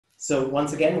So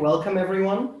once again, welcome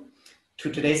everyone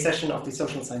to today's session of the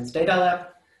Social Science Data Lab.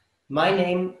 My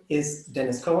name is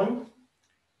Dennis Cohen,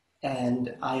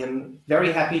 and I am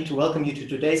very happy to welcome you to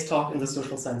today's talk in the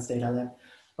Social Science Data Lab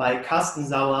by Carsten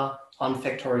Sauer on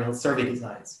factorial survey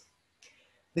designs.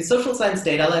 The Social Science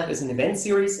Data Lab is an event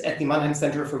series at the Mannheim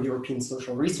Center for European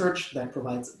Social Research that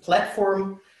provides a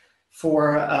platform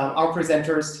for our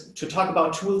presenters to talk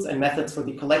about tools and methods for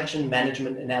the collection,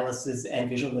 management, analysis, and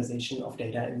visualization of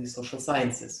data in the social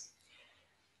sciences.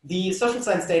 The Social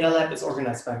Science Data Lab is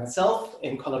organized by myself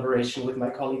in collaboration with my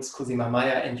colleagues Cosima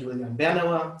Meyer and Julian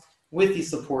Bernauer, with the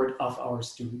support of our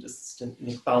student assistant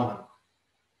Nick Baumann.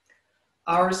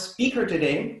 Our speaker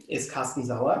today is Carsten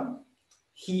Sauer.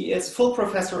 He is full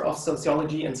professor of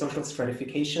sociology and social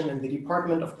stratification in the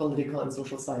Department of Political and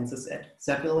Social Sciences at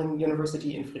Zeppelin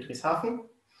University in Friedrichshafen.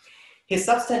 His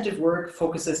substantive work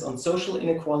focuses on social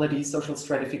inequality, social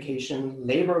stratification,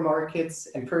 labor markets,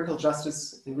 empirical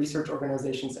justice in research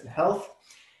organizations, and health.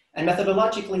 And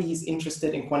methodologically, he's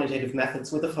interested in quantitative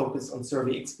methods with a focus on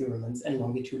survey experiments and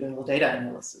longitudinal data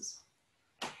analysis.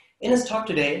 In his talk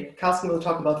today, Carsten will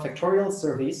talk about factorial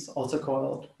surveys, also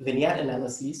called vignette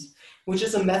analyses, which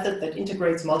is a method that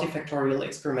integrates multi-factorial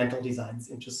experimental designs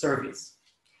into surveys.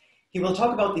 He will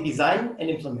talk about the design and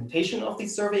implementation of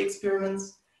these survey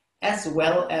experiments, as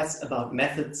well as about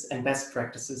methods and best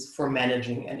practices for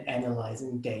managing and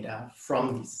analyzing data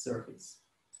from these surveys.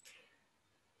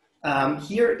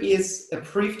 Here is a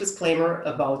brief disclaimer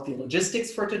about the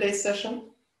logistics for today's session.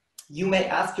 You may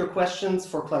ask your questions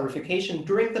for clarification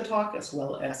during the talk, as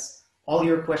well as all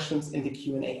your questions in the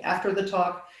Q&A after the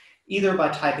talk, either by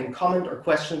typing comment or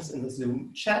questions in the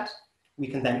Zoom chat. We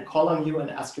can then call on you and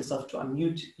ask yourself to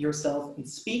unmute yourself and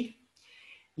speak.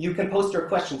 You can post your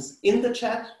questions in the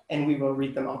chat and we will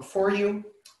read them out for you.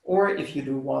 Or if you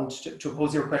do want to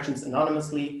pose your questions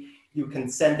anonymously, you can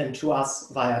send them to us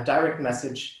via direct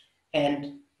message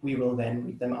and we will then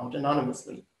read them out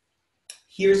anonymously.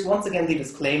 Here's once again the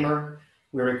disclaimer.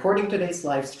 We're recording today's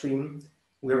live stream.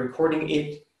 We're recording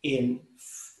it in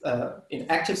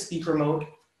active speaker mode,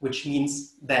 which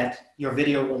means that your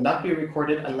video will not be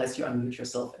recorded unless you unmute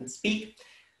yourself and speak.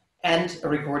 And a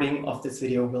recording of this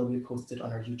video will be posted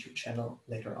on our YouTube channel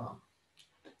later on.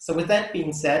 So with that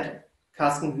being said,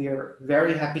 Carsten, we are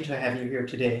very happy to have you here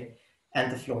today, and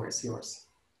the floor is yours.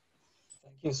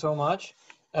 Thank you so much.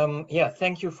 Yeah,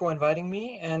 thank you for inviting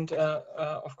me, and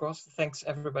of course, thanks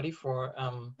everybody for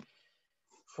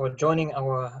joining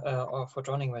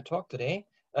joining my talk today.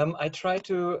 I try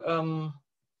to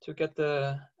get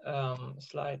the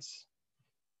slides.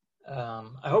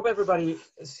 I hope everybody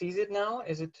sees it now.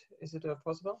 Is it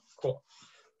possible? Cool.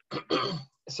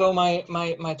 So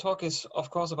my talk is of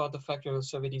course about the factorial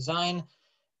survey design,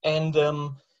 and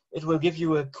it will give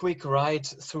you a quick ride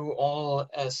through all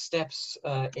steps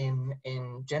in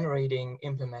generating,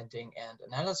 implementing, and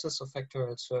analysis of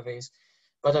factorial surveys.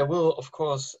 But I will of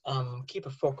course keep a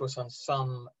focus on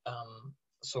some.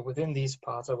 So within these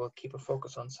parts, I will keep a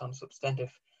focus on some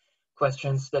substantive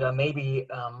questions that are maybe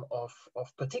of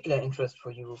particular interest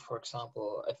for you, for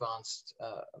example, advanced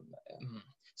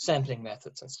sampling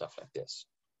methods and stuff like this.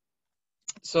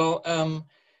 So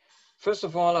first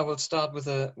of all, I will start with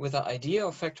the idea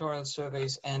of factorial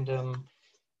surveys, and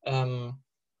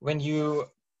when you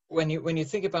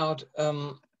think about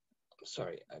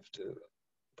sorry, I have to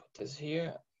put this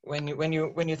here. When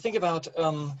you think about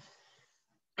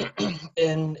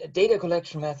in data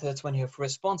collection methods, when you have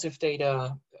responsive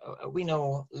data, we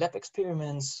know lab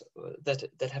experiments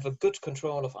that have a good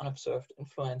control of unobserved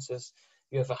influences.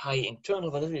 You have a high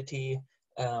internal validity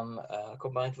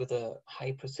combined with a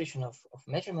high precision of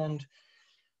measurement.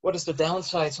 What is the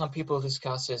downside? Some people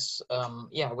discuss is,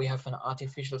 yeah, we have an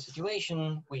artificial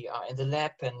situation. We are in the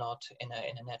lab and not in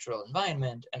a natural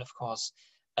environment. And of course,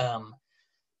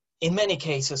 in many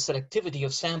cases, selectivity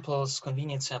of samples,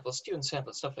 convenience samples, student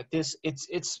samples, stuff like this,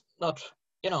 it's not,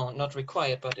 not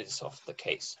required, but it is often the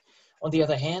case. On the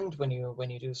other hand, when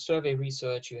you do survey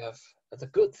research, you have, the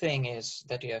good thing is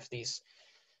that you have these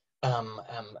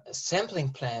sampling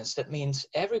plans. That means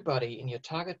everybody in your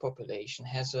target population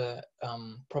has a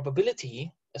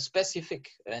probability, a specific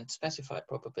and specified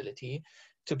probability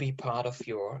to be part of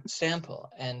your sample.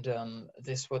 And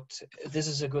this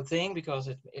is a good thing because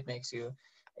it makes you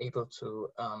able to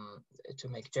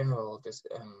make general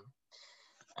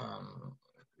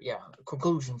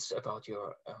conclusions about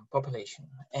your population.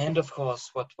 And of course,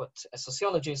 what as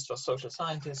sociologists or social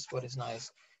scientists, what is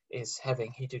nice is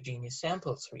having heterogeneous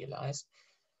samples realized,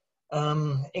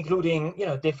 including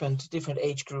different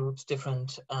age groups,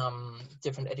 different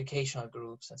educational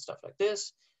groups and stuff like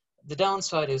this. The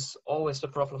downside is always the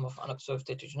problem of unobserved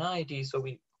heterogeneity. So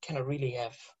we cannot really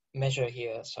measure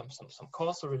here some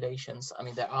causal relations. I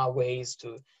mean, there are ways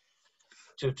to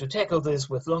tackle this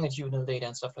with longitudinal data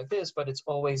and stuff like this, but it's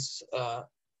always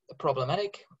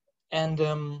problematic. And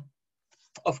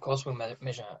of course, we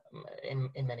measure in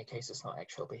many cases not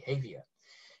actual behavior.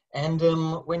 And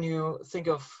when you think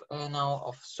of now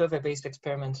of survey-based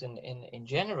experiments in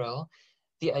general,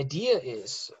 the idea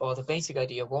is, or the basic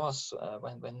idea was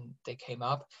when they came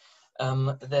up,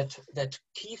 that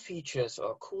key features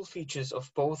or cool features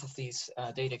of both of these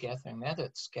data gathering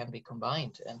methods can be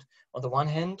combined. And on the one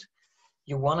hand,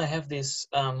 you want to have this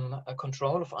a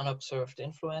control of unobserved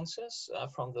influences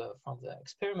from the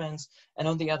experiments, and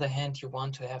on the other hand, you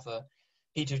want to have a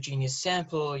heterogeneous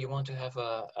sample. You want to have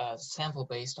a sample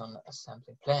based on a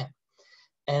sampling plan.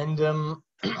 And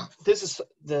this is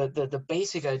the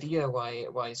basic idea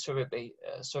why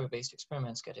survey-based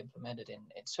experiments get implemented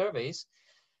in surveys.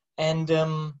 And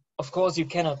of course, you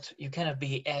cannot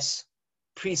be as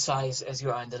precise as you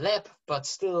are in the lab, but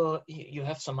still you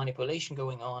have some manipulation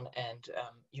going on, and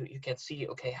you can see,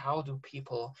 okay, how do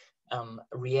people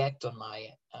react on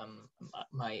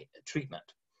my treatment?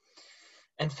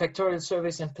 And factorial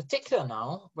surveys in particular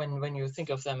now, when you think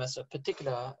of them as a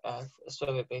particular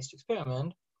survey-based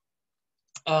experiment,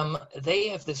 they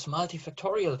have this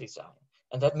multi-factorial design.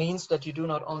 And that means that you do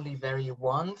not only vary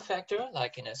one factor,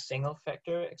 like in a single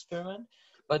factor experiment,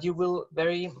 but you will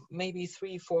vary maybe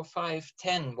 3, 4, 5,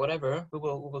 10, whatever. We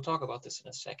will talk about this in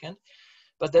a second.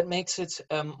 But that makes it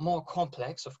more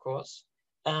complex, of course.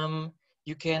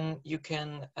 You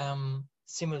can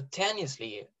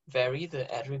simultaneously vary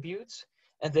the attributes,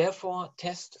 and therefore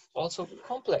test also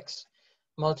complex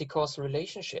multi-causal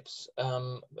relationships.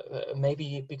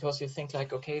 Maybe because you think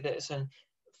like, okay, there is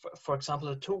for example,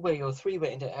 a 2-way or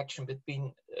 3-way interaction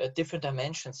between different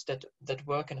dimensions that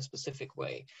work in a specific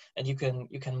way, and you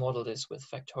can model this with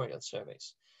factorial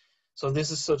surveys. So this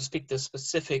is, so to speak, the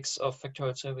specifics of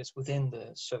factorial surveys within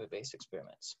the survey-based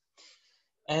experiments.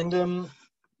 And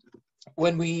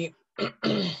when we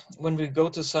go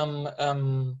to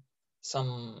some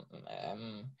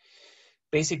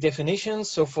basic definitions,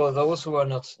 so for those who are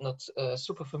not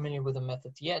super familiar with the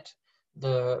method yet,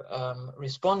 the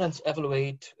respondents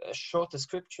evaluate short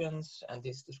descriptions, and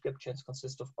these descriptions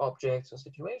consist of objects or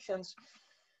situations,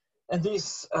 and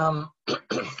these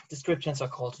descriptions are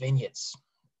called vignettes.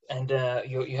 And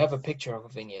you have a picture of a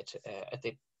vignette at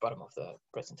the bottom of the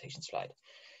presentation slide.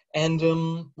 And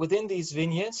within these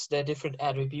vignettes, there are different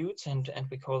attributes, and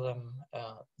we call them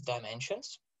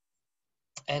dimensions.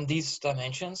 And these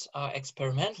dimensions are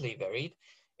experimentally varied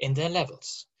in their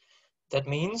levels. That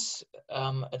means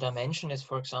a dimension is,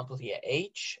 for example, here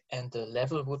age, and the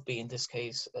level would be, in this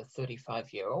case, a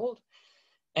 35-year-old.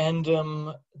 And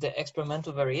the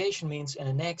experimental variation means in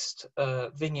the next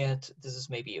vignette, this is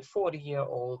maybe a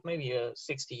 40-year-old, maybe a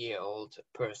 60-year-old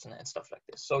person, and stuff like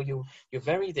this. So you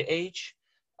vary the age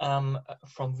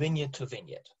from vignette to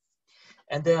vignette.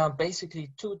 And there are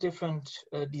basically 2 different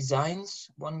designs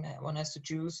one has to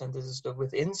choose, and this is the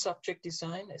within subject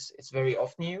design. It's very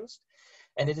often used.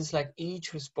 And it is like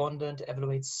each respondent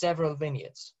evaluates several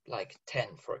vignettes, like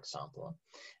 10, for example.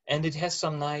 And it has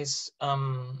some nice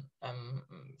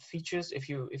features if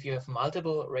you have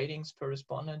multiple ratings per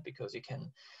respondent, because you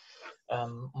can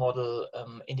model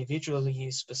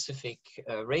individually specific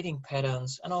rating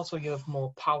patterns, and also you have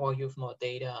more power, you have more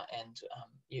data, and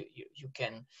you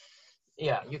can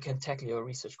tackle your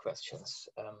research questions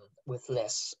with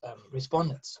less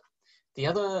respondents. The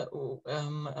other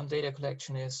data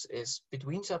collection is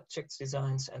between subjects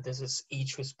designs, and this is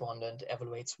each respondent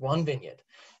evaluates 1 vignette.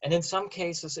 And in some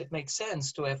cases, it makes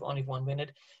sense to have only 1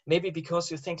 vignette, maybe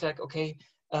because you think like, okay,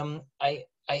 I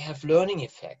have learning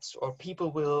effects, or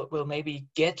people will maybe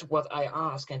get what I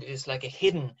ask, and it is like a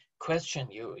hidden question.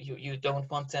 You don't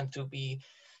want them to be,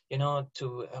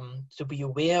 to be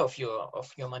aware of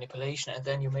your manipulation, and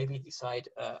then you maybe decide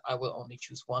I will only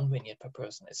choose 1 vignette per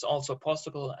person. It's also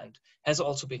possible, and has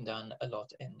also been done a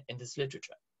lot in this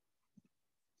literature.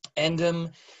 And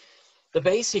the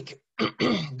basic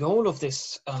goal of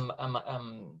this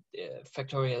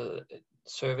factorial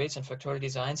surveys and factorial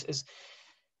designs is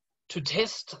to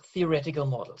test theoretical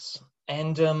models.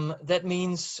 And that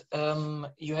means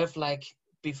you have, like,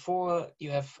 before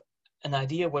you have an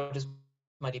idea what is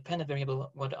my dependent variable,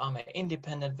 what are my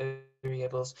independent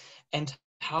variables, and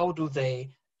how do they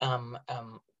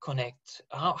connect,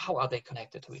 how are they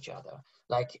connected to each other?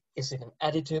 Like, is it an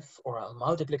additive or a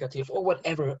multiplicative or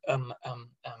whatever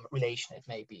relation it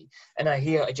may be? And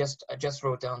I just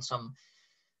wrote down some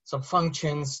some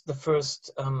functions. The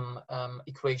first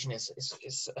equation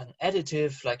is an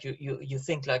additive, like you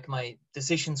think like my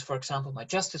decisions, for example, my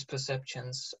justice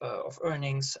perceptions of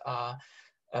earnings are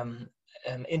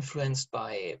influenced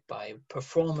by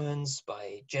performance,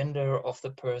 by gender of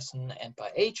the person, and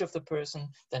by age of the person.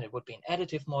 Then it would be an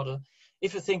additive model.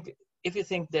 If you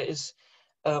think there is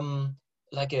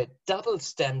like a double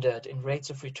standard in rates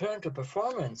of return to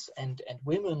performance, and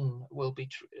women will be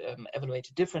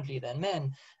evaluated differently than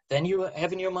men, then you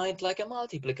have in your mind like a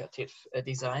multiplicative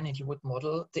design, and you would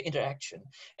model the interaction.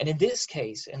 And in this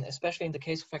case, and especially in the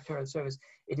case of factorial surveys,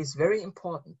 it is very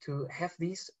important to have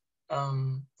these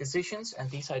decisions and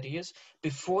these ideas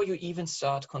before you even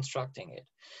start constructing it,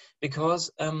 because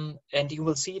and you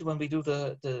will see it when we do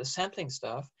the sampling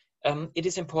stuff. It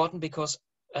is important because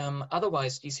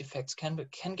otherwise these effects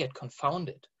can get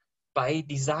confounded by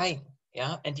design,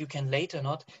 yeah, and you can later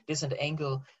not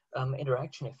disentangle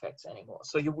interaction effects anymore.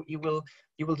 So you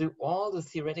will do all the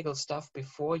theoretical stuff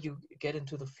before you get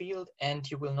into the field, and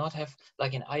you will not have,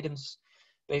 like in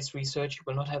items-based research, you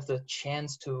will not have the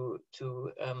chance to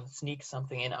sneak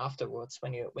something in afterwards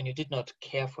when you did not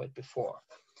care for it before.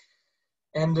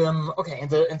 And okay, and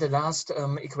the last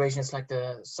equation is like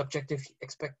the subjective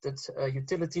expected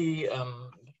utility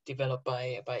developed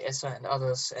by Esser and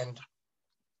others. And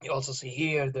you also see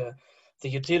here the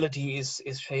utility is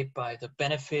shaped by the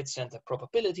benefits and the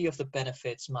probability of the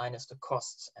benefits minus the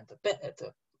costs and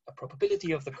the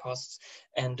probability of the costs.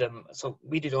 And so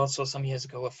we did also some years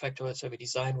ago a factorial survey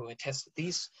design where we tested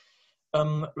these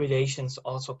relations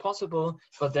also possible,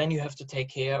 but then you have to take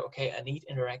care, okay, I need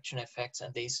interaction effects,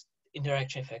 and these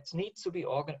interaction effects need to be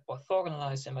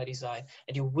orthogonalized in my design,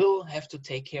 and you will have to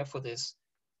take care for this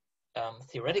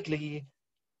theoretically,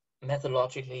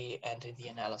 methodologically, and in the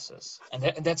analysis. And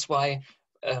that's why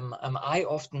I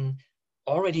often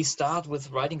already start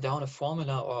with writing down a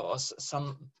formula or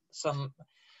some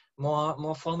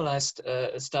more formalized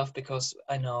stuff, because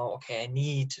I know, okay, I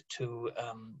need to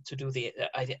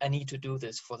I need to do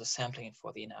this for the sampling and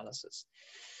for the analysis.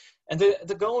 And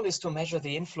the goal is to measure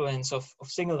the influence of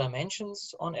single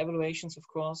dimensions on evaluations, of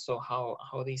course, so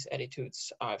how these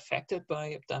attitudes are affected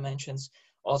by dimensions,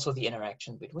 also the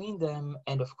interaction between them,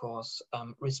 and of course,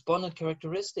 respondent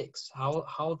characteristics,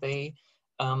 how they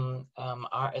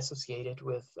are associated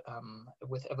with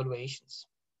evaluations.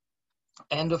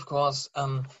 And of course,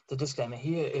 the disclaimer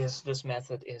here is this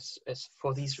method is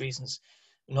for these reasons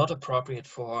not appropriate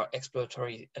for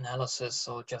exploratory analysis.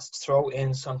 So just throw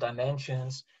in some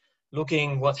dimensions.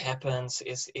 Looking what happens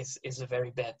is a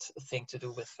very bad thing to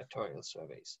do with factorial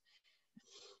surveys.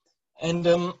 And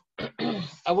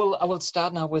I will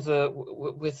start now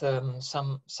with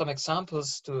some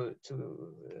examples to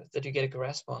that you get a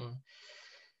grasp on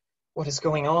what is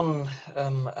going on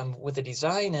with the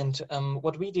design. And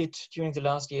what we did during the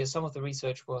last year, some of the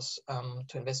research was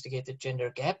to investigate the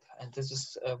gender gap, and this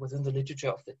is within the literature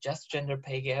of the just gender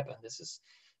pay gap, and this is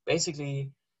basically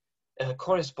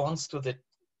corresponds to the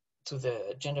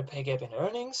gender pay gap in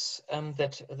earnings.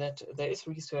 That there is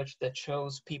research that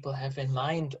shows people have in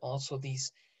mind also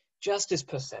these justice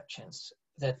perceptions,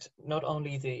 that not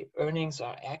only the earnings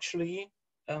are actually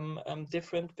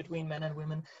different between men and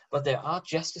women, but there are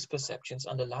justice perceptions,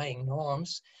 underlying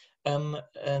norms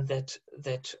that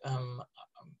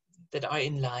are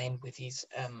in line with these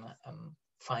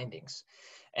findings.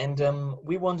 And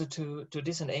we wanted to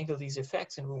disentangle these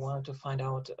effects, and we wanted to find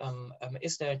out,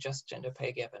 is there a just gender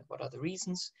pay gap, and what are the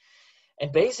reasons?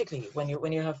 And basically, when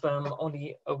you have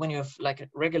when you have like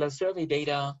regular survey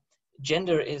data,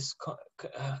 gender is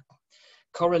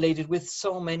correlated with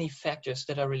so many factors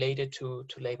that are related to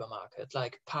labor market,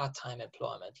 like part-time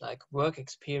employment, like work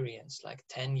experience, like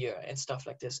tenure and stuff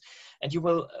like this. And you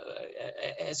will,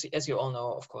 as you all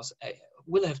know, of course,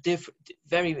 will have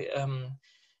very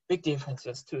big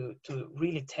differences to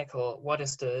really tackle what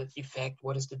is the effect,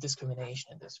 what is the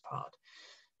discrimination in this part.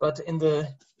 But in the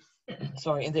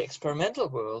in the experimental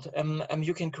world,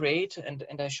 you can create, and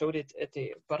I showed it at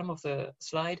the bottom of the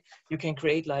slide, you can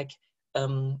create like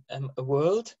a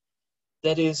world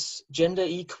that is gender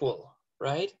equal,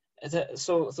 right?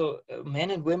 So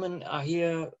men and women are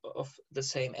here of the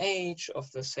same age,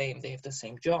 they have the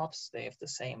same jobs, they have the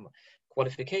same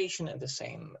qualification and the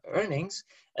same earnings.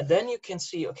 And then you can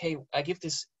see, okay, I give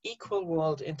this equal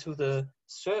world into the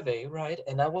survey, right?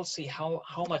 And I will see how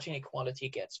much inequality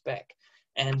gets back.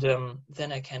 And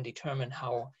then I can determine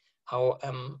how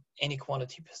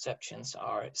inequality perceptions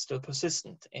are still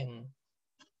persistent in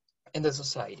the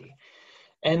society.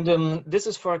 And this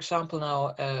is, for example,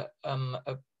 now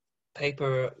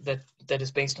paper that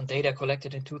is based on data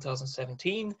collected in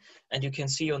 2017, and you can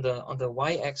see on the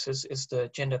y-axis is the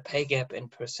gender pay gap in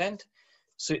percent.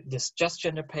 So this just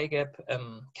gender pay gap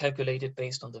calculated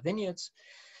based on the vignettes,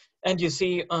 and you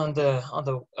see on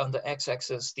the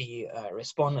x-axis the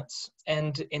respondents.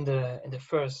 And in the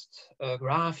first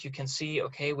graph, you can see,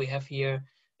 okay, we have here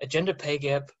a gender pay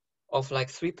gap of like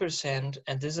 3%,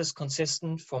 and this is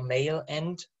consistent for male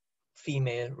and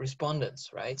female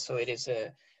respondents, right? So it is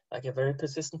like a very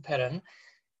persistent pattern.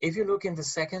 If you look in the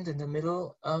second, in the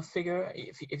middle figure,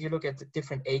 if you look at the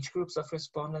different age groups of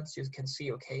respondents, you can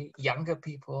see, okay, younger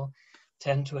people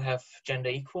tend to have gender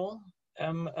equal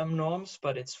norms,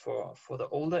 but it's for the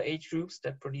older age groups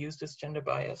that produce this gender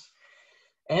bias.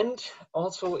 And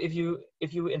also if you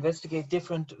investigate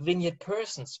different vignette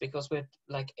persons, because we're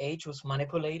like age was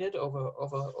manipulated over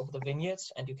the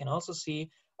vignettes, and you can also see,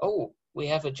 oh, we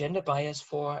have a gender bias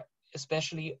for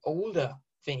especially older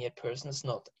vignette persons,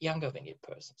 not younger vignette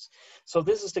persons. So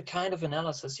this is the kind of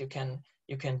analysis you can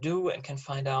do and can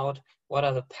find out what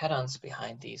are the patterns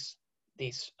behind these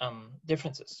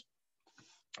differences.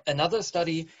 Another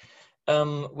study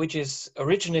which was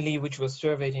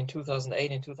surveyed in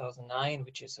 2008 and 2009,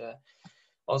 which is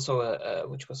so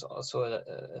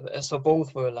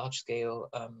both were large-scale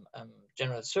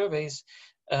general surveys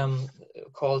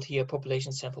called here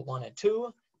population sample 1 and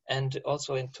 2, and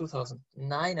also in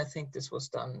 2009 I think this was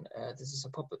done. This is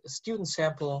a student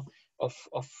sample of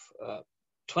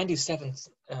 27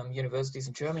 universities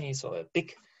in Germany, so a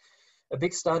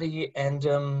big study. And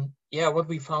yeah, what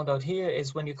we found out here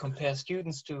is when you compare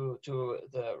students to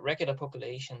the regular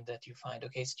population, that you find,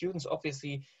 okay, students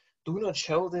obviously do not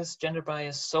show this gender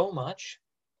bias so much.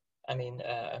 I mean,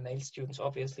 male students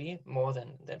obviously more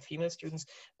than female students,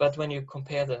 but when you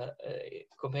compare to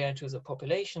the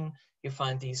population, you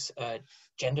find these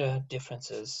gender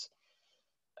differences,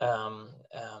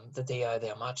 that they are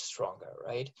much stronger,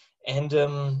 right? And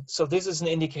so this is an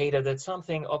indicator that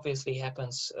something obviously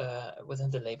happens within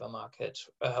the labor market,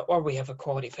 or we have a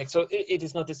cohort effect. So it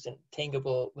is not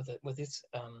distinguishable with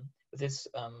this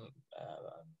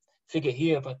figure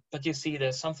here, but you see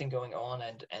there's something going on,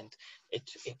 and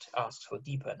it asks for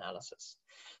deeper analysis.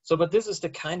 So, but this is the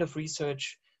kind of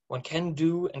research one can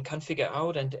do and can figure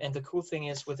out. And the cool thing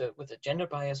is with a gender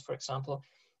bias, for example,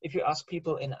 if you ask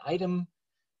people in items,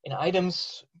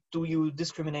 do you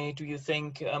discriminate? Do you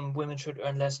think women should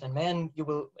earn less than men? You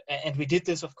will, and we did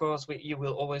this, of course. You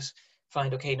will always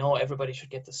find, okay, no, everybody should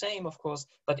get the same, of course.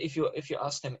 But if you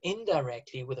ask them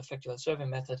indirectly with a factorial survey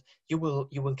method, you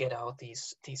will get out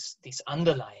these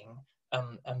underlying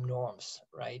norms,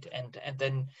 right? And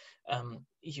then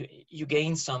you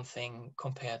gain something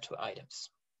compared to items.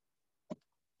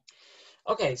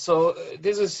 Okay, so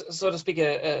this is, so to speak,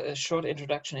 a short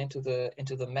introduction into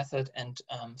the method and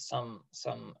some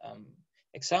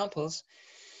examples.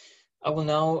 I will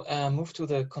now move to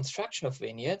the construction of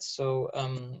vignettes. So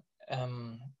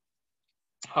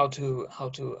how to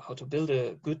build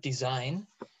a good design,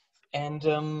 and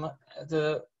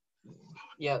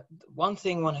one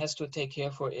thing one has to take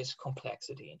care for is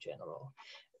complexity in general.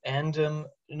 And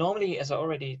normally, as I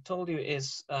already told you,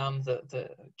 is the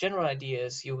general idea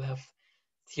is you have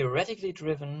theoretically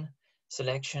driven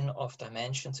selection of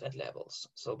dimensions and levels.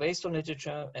 So based on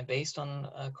literature and based on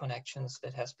connections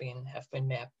that have been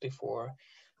mapped before,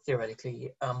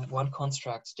 theoretically, one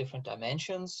constructs different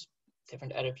dimensions,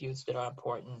 different attributes that are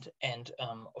important, and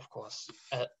of course,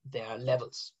 there are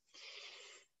levels.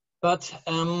 But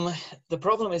the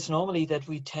problem is normally that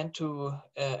we tend to,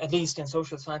 at least in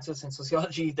social sciences and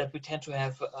sociology, that we tend to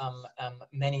have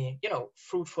many,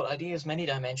 fruitful ideas. Many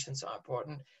dimensions are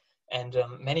important, and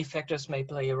many factors may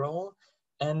play a role.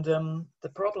 And the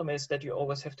problem is that you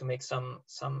always have to make some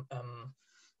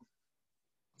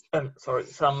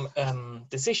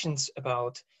decisions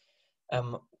about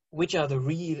which are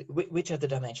the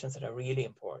dimensions that are really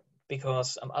important,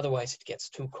 because otherwise it gets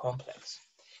too complex.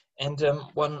 And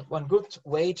one good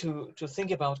way to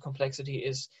think about complexity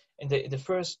is in the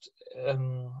first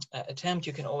attempt,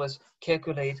 you can always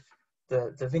calculate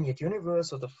the vignette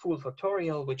universe, or the full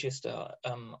factorial, which is the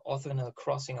orthogonal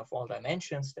crossing of all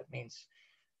dimensions. That means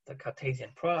the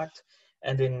Cartesian product.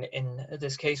 And in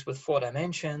this case, with 4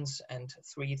 dimensions and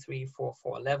 3, 3, 4,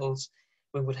 4 levels,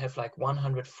 we would have like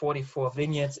 144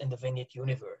 vignettes in the vignette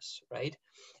universe, right?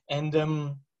 And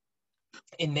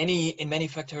in many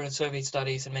factorial survey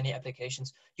studies and many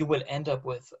applications, you will end up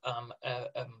with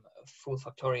a full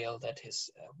factorial that is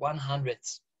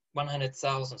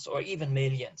 100,000s or even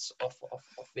millions of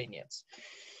vignettes.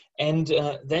 And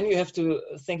then you have to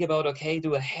think about, okay,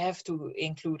 do I have to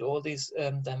include all these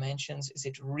dimensions? Is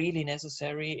it really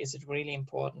necessary? Is it really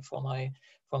important for my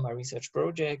research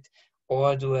project?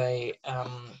 Or do I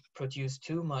produce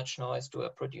too much noise? Do I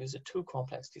produce a too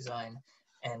complex design?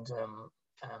 And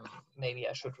maybe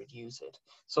I should reduce it.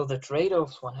 So the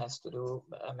trade-offs one has to do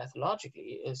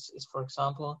methodologically is, for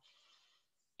example,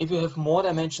 if you have more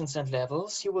dimensions and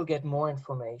levels, you will get more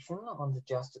information on the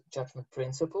judgment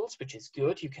principles, which is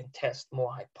good. You can test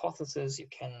more hypotheses. You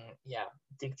can,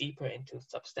 dig deeper into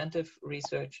substantive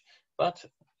research. But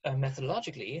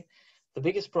methodologically, the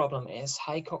biggest problem is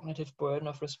high cognitive burden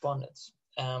of respondents.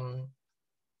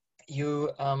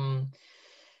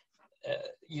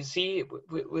 You see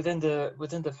within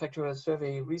the factorial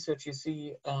survey research, you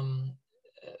see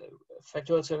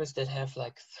factorial surveys that have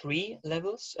like three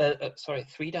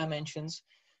dimensions,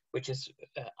 which is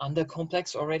under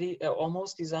complex already,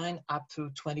 almost design, up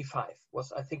to 25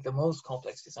 was, I think, the most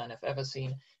complex design I've ever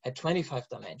seen, had 25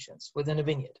 dimensions within a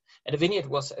vignette. And a vignette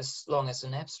was as long as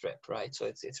an abstract, right? So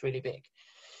it's really big.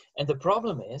 And the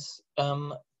problem is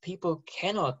people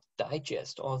cannot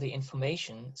digest all the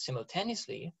information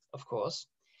simultaneously, of course.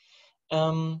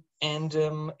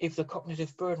 If the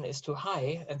cognitive burden is too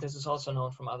high, and this is also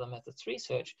known from other methods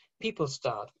research, people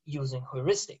start using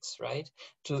heuristics, right,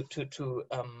 to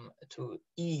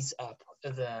ease up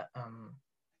the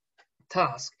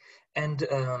task. And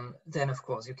then, of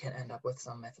course, you can end up with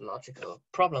some methodological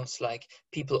problems, like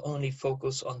people only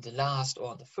focus on the last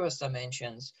or on the first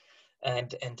dimensions,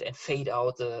 and fade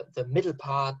out the middle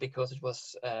part because it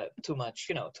was too much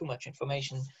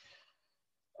information.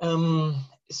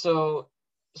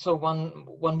 So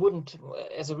one wouldn't,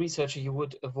 as a researcher, you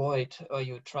would avoid, or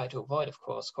you try to avoid, of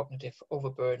course, cognitive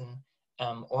overburden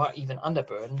or even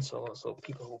underburden. So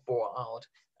people who bore out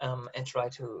and try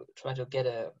to get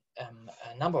a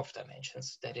number of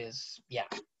dimensions that is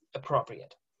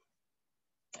appropriate.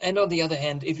 And on the other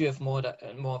hand, if you have more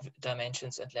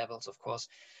dimensions and levels, of course,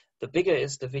 the bigger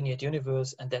is the vignette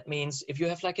universe, and that means if you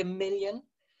have like 1 million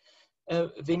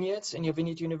vignettes in your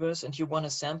vignette universe and you want to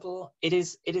sample, it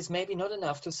is maybe not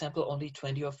enough to sample only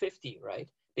 20 or 50, right?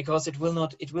 Because it will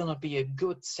not be a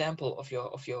good sample of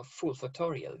your full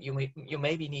factorial. You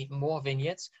maybe need more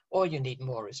vignettes, or you need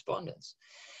more respondents,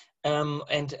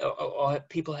 or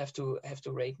people have to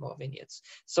rate more vignettes.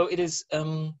 So it is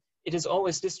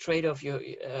always this trade-off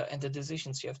and the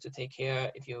decisions you have to take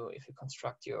care if you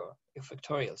construct your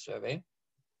factorial survey.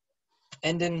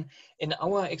 And in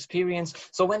our experience,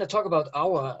 so when I talk about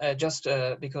our, just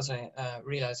because I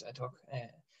realize I talk,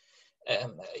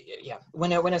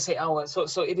 when I say our,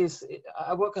 so it is,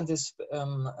 I work on this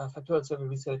factorial survey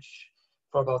research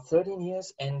for about 13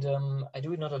 years, and I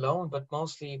do it not alone, but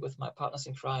mostly with my partners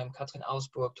in crime, Katrin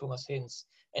Ausburg, Thomas Hinz,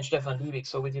 and Stefan Liebig.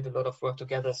 So we did a lot of work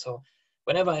together. So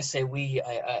whenever I say we,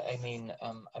 I mean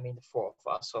the four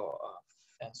of us, or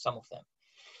some of them.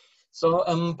 So,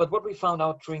 but what we found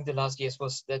out during the last years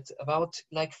was that about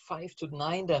like 5 to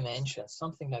 9 dimensions,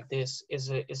 something like this, is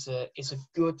a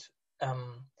good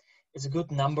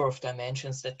number of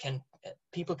dimensions that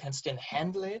people can still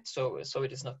handle it. So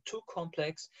it is not too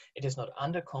complex, it is not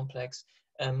under complex,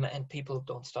 and people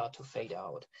don't start to fade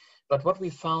out. But what we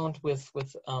found with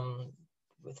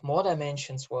more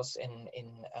dimensions was in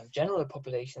general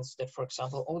populations that, for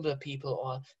example, older people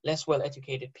or less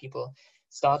well-educated people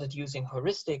started using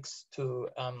heuristics to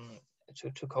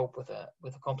cope with a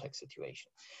complex situation.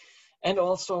 And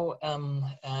also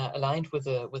aligned with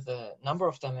the number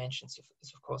of dimensions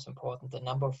is of course important. The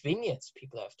number of vignettes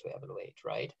people have to evaluate,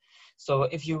 right? So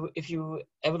if you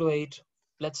evaluate,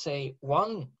 let's say,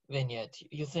 1 vignette,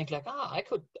 you think like, I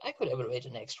could evaluate the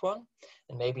next one,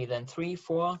 and maybe then 3,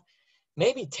 4,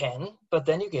 maybe 10, but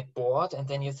then you get bored, and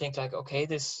then you think like, okay,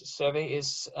 this survey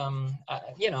is, I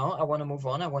want to move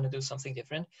on, I want to do something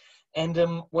different. And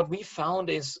what we found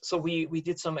is, so we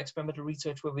did some experimental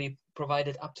research where we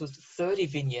provided up to 30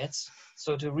 vignettes,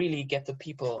 so to really get the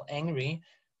people angry,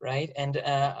 right? And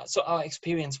so our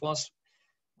experience was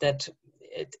that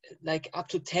like up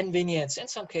to 10 vignettes, in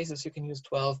some cases you can use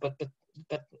 12, but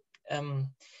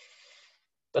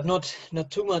not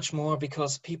too much more,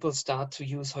 because people start to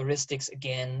use heuristics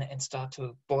again and start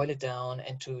to boil it down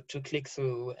and to click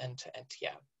through and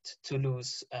to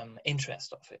lose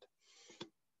interest of it.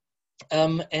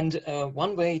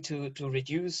 One way to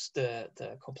reduce the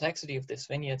complexity of these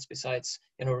vignettes, besides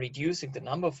reducing the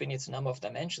number of vignettes, the number of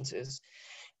dimensions, is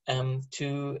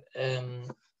to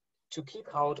keep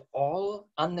out all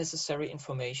unnecessary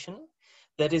information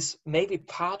that is maybe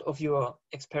part of your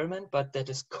experiment, but that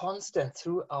is constant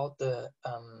throughout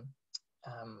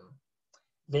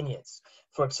vignettes.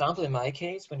 For example, in my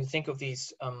case, when you think of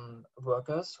these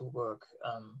workers who work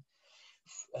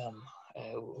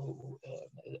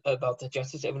about the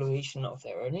justice evaluation of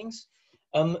their earnings,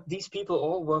 these people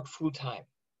all work full time,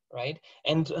 right?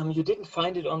 And you didn't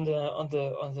find it on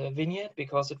the vignette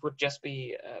because it would just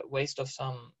be a waste of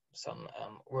some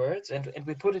words, and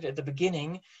we put it at the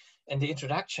beginning in the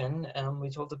introduction. We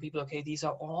told the people, okay, these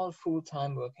are all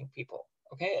full-time working people,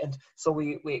 okay? And so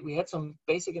we had some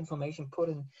basic information put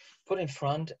in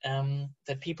front,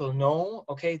 that people know,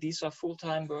 okay, these are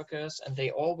full-time workers and they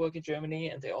all work in Germany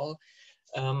and they all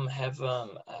have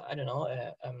I don't know,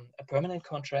 a permanent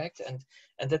contract, and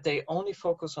that they only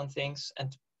focus on things.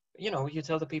 And you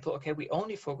tell the people, okay, we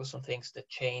only focus on things that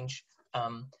change,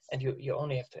 and you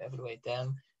only have to evaluate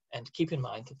them, and keep in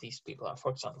mind that these people are,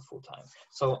 for example, full-time.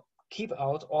 So keep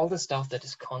out all the stuff that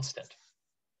is constant.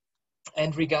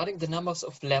 And regarding the numbers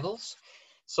of levels,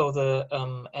 so the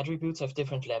attributes have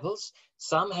different levels.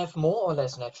 Some have more or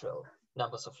less natural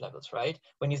numbers of levels, right?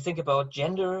 When you think about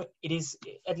gender, it is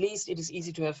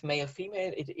easy to have male,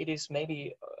 female. It is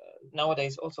maybe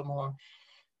nowadays also more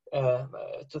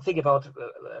to think about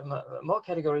more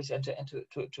categories, and to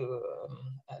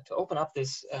open up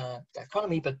this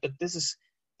dichotomy. But this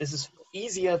is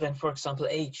easier than, for example,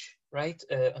 age, right?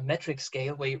 A metric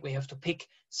scale where we have to pick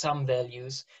some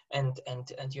values, and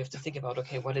you have to think about,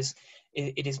 okay,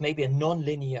 it is maybe a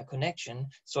non-linear connection,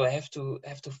 so I have to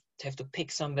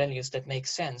pick some values that make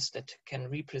sense, that can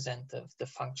represent the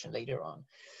function later on.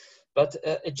 But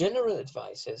a general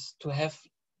advice is to have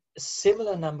a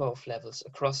similar number of levels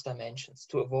across dimensions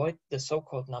to avoid the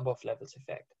so-called number of levels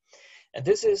effect. And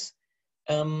this is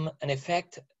an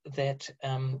effect that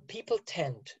people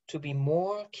tend to be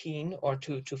more keen, or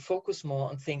to focus more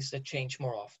on things that change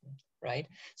more often, right?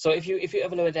 So if you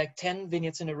evaluate like 10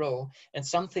 vignettes in a row and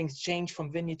some things change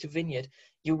from vignette to vignette,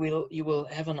 you will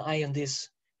have an eye on this,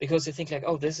 because you think like,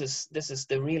 oh, this is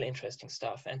the real interesting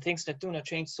stuff, and things that do not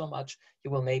change so much,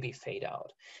 you will maybe fade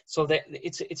out. So that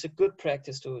it's a good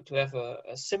practice to have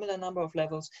a similar number of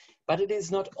levels, but it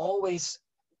is not always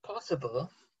possible.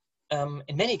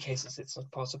 In many cases, it's not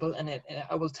possible, and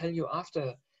I will tell you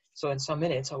after. So in some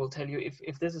minutes, I will tell you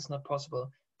if this is not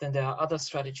possible, then there are other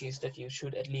strategies that you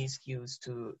should at least use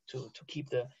to keep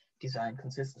the design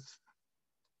consistent.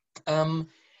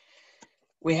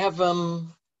 We have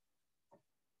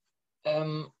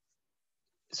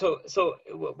so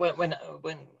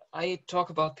when I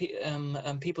talk about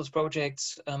people's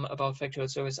projects about factorial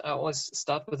service, I always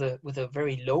start with a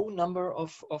very low number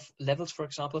of levels, for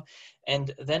example,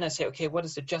 and then I say, okay, what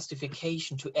is the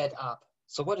justification to add up?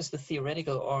 So what is the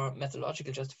theoretical or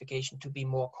methodological justification to be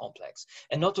more complex,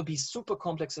 and not to be super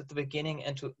complex at the beginning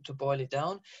and to boil it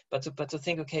down, but to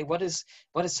think, okay, what is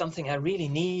something I really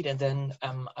need, and then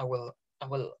I will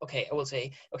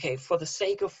say, okay, for the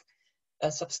sake of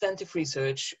substantive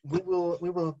research, we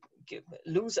will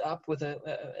lose up with a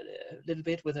little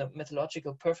bit with a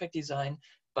methodological perfect design,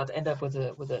 but end up with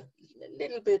a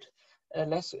little bit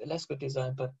less good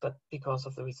design, but because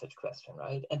of the research question,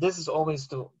 right? And this is always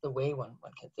the way one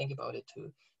can think about it,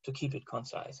 to keep it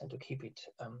concise and to keep it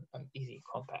easy,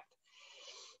 compact.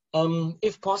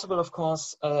 If possible, of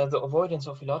course, the avoidance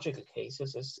of illogical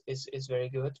cases is very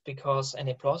good, because, and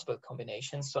implausible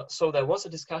combinations. So there was a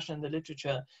discussion in the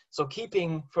literature. So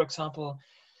keeping, for example,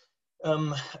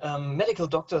 medical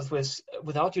doctors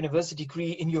without university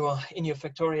degree in your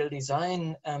factorial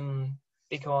design,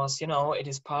 because it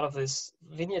is part of this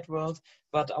vignette world.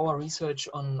 But our research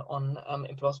on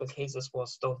implausible cases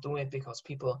was, don't do it, because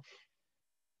people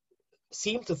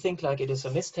seem to think like it is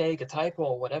a mistake, a typo,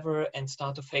 or whatever, and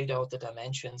start to fade out the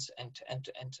dimensions and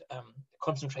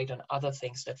concentrate on other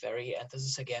things that vary. And this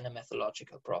is again a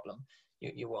methodological problem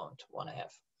you won't want to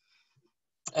have.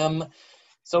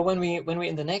 So when we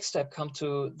in the next step come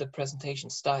to the presentation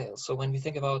style, so when we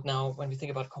think about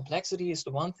complexity is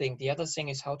the one thing, the other thing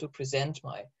is how to present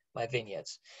my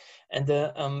vignettes. And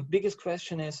the biggest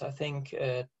question is, I think,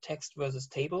 text versus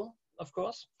table, of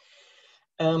course.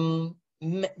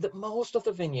 Most of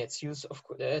the vignettes use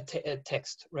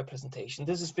text representation.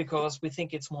 This is because we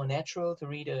think it's more natural to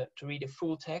read a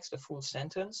full text, a full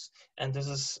sentence, and this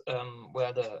is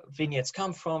where the vignettes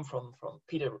come from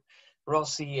Peter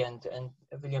Rossi and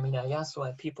Williamina Yasso,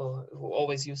 and people who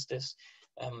always use this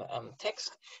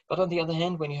text. But on the other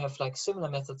hand, when you have like similar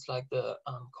methods like the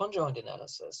conjoint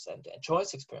analysis and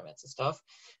choice experiments and stuff,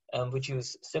 which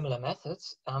use similar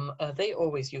methods, they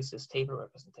always use this table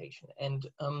representation. And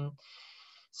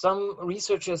some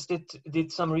researchers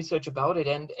did some research about it,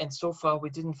 and so far we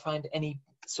didn't find any.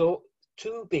 So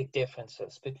too big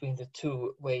differences between the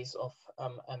two ways of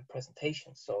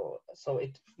presentation. So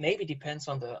it maybe depends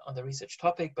on the research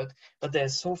topic, but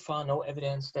there's so far no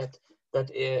evidence that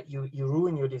you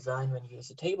ruin your design when you use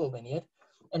a table vignette,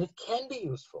 and it can be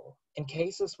useful in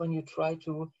cases when you try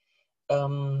to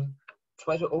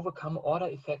overcome order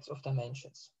effects of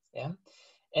dimensions. Yeah,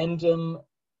 and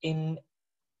in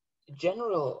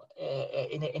general,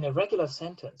 in a regular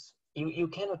sentence, you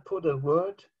cannot put a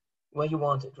word where you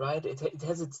want it, right? It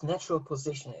has its natural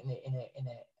position in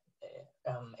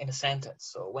a sentence.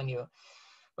 So when you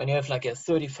have like a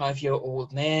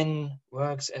 35-year-old man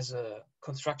works as a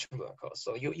construction worker,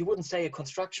 so you wouldn't say a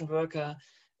construction worker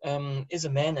is a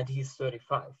man and he's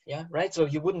 35, yeah, right? So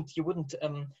you wouldn't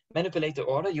manipulate the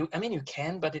order. I mean you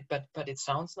can, but it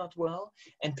sounds not well,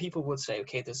 and people would say,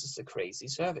 okay, this is a crazy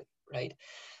survey, right?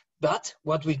 But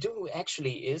what we do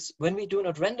actually is, when we do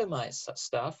not randomize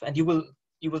stuff, and you will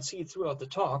see it throughout the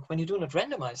talk, when you do not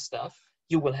randomize stuff,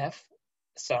 you will have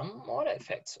some order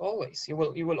effects always. You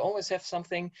will always have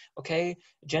something, okay,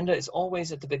 gender is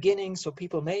always at the beginning, so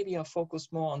people maybe are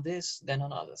focused more on this than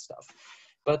on other stuff.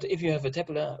 But if you have a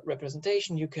tabular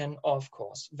representation, you can, of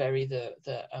course, vary the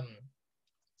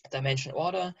dimension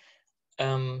order.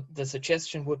 The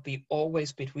suggestion would be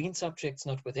always between subjects,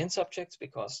 not within subjects,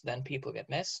 because then people get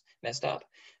messed up.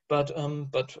 But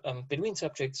between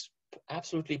subjects,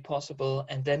 absolutely possible.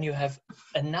 And then you have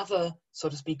another, so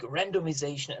to speak,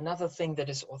 randomization, another thing that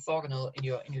is orthogonal in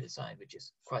your design, which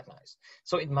is quite nice.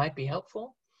 So it might be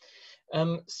helpful.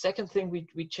 Second thing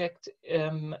we checked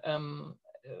in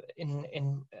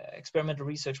experimental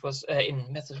research was,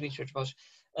 in method research was,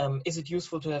 is it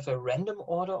useful to have a random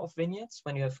order of vignettes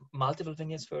when you have multiple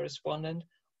vignettes for a respondent,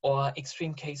 or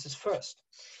extreme cases first?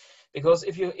 Because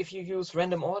if you use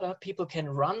random order, people can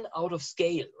run out of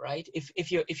scale, right?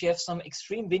 If you have some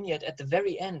extreme vignette at the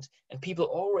very end and people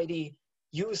already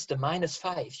use the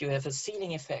 -5, you have a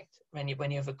ceiling effect when you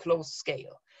have a closed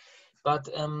scale. But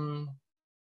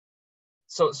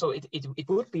so it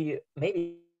would be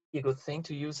maybe a good thing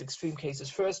to use extreme cases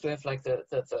first, to have like the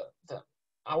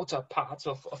outer parts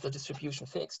of the distribution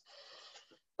fixed.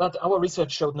 But our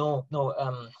research showed no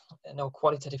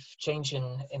qualitative change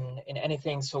in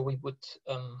anything, so we would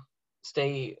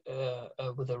stay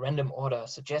with a random order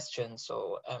suggestion.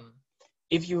 So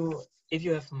if you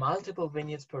have multiple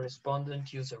vignettes per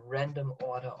respondent, use a random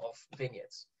order of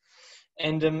vignettes.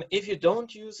 And if you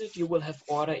don't use it, you will have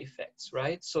order effects,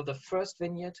 right? So the first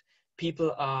vignette,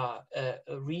 people are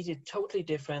read it totally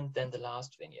different than the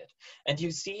last vignette. And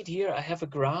you see it here. I have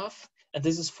a graph, and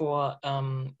this is for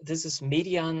this is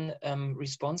median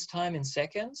response time in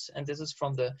seconds, and this is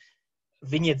from the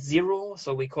vignette 0.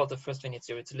 So we call the first vignette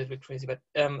 0. It's a little bit crazy, but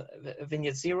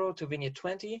vignette 0 to vignette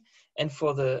 20, and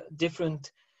for the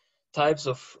different types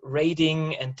of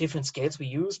rating and different scales we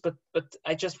use. But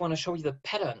I just want to show you the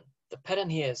pattern. The pattern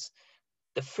here is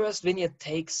the first vignette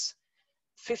takes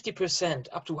 50%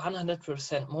 up to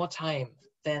 100% more time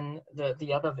than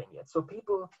the other vignettes. So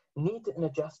people need an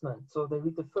adjustment. So they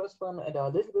read the first one and are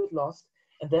a little bit lost.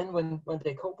 And then when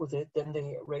they cope with it, then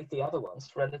they rate the other ones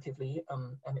relatively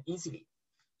easily.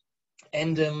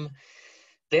 And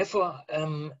therefore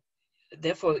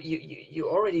you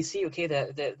already see, okay,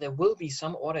 there will be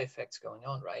some order effects going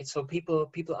on, right? So people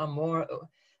are more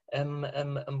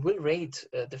will rate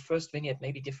the first vignette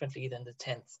maybe differently than the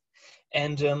 10th.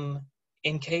 And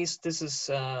in case this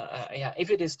is, if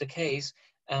it is the case,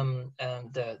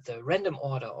 the random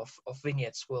order of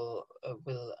vignettes will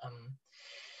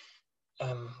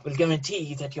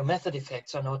guarantee that your method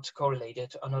effects are not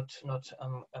correlated, are not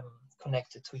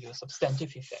connected to your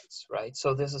substantive effects, right?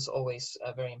 So this is always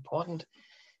very important.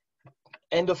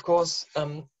 And of course,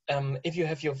 if you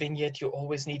have your vignette, you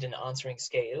always need an answering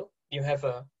scale. You have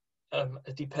a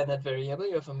dependent variable,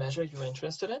 you have a measure you're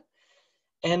interested in.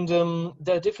 And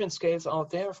there are different scales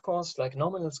out there, of course, like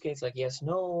nominal scales, like yes,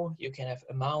 no. You can have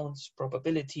amounts,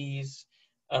 probabilities.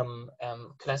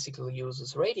 Classical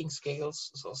uses rating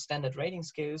scales, so standard rating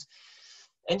scales.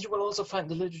 And you will also find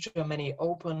in the literature many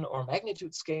open or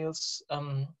magnitude scales,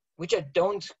 which I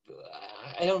don't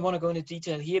want to go into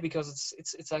detail here because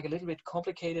it's like a little bit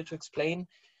complicated to explain.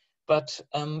 But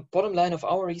bottom line of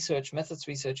our research, methods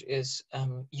research, is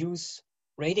use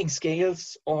rating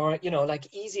scales, or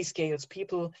like easy scales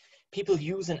people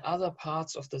use in other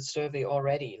parts of the survey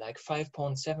already, like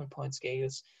 5-point, 7-point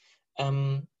scales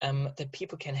that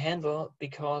people can handle,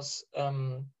 because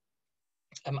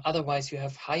otherwise you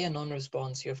have higher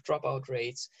non-response, you have dropout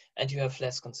rates, and you have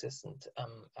less consistent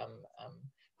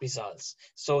results.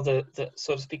 So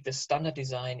so to speak, the standard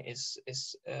design is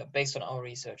based on our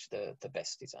research the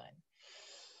best design.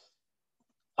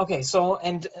 Okay, so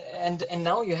and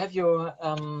now you have your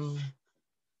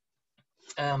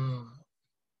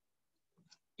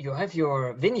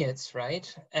vignettes,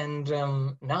 right? And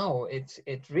now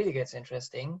it really gets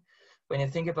interesting when you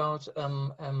think about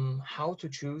how to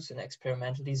choose an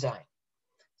experimental design.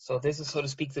 So this is, so to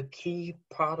speak, the key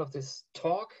part of this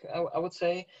talk, I would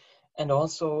say, and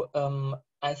also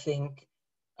I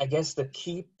guess the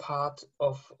key part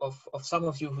of some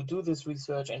of you who do this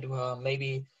research and who are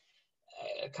maybe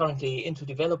currently into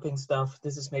developing stuff.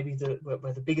 This is maybe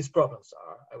where the biggest problems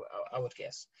are, I would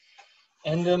guess.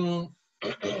 And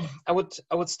I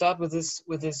would start with this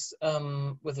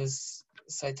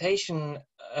citation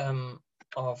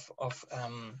of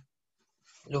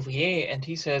Louvrier, and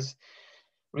he says,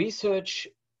 research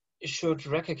should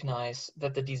recognize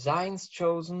that the designs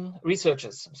chosen,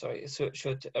 researchers, I'm sorry,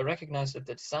 should recognize that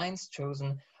the designs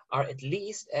chosen are at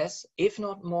least as, if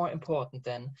not more important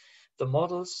than, the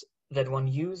models that one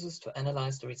uses to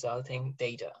analyze the resulting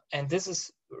data. And this is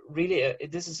really a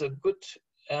good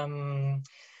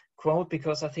quote,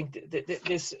 because I think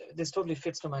this totally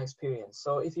fits to my experience.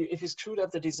 So if you screwed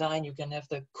up the design, you can have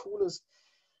the coolest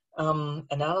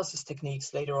analysis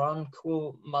techniques later on,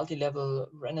 cool multi-level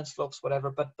random slopes,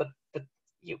 whatever, but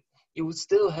you would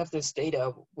still have this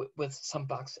data with some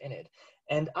bugs in it.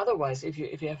 And otherwise, if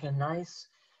you have a nice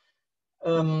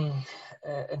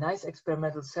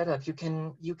experimental setup, you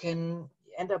can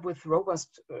end up with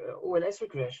robust OLS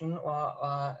regression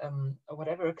or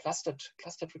whatever, clustered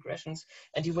regressions,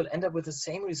 and you will end up with the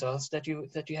same results that you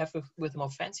have with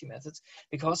more fancy methods,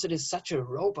 because it is such a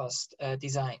robust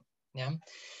design. Yeah.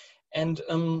 And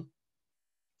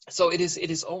so it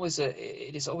is always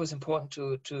important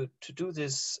to do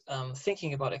this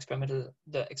thinking about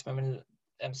the experimental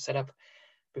setup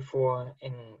before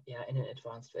in an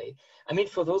advanced way. I mean,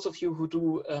 for those of you who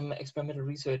do experimental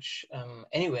research,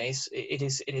 anyways, it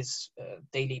is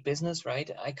daily business,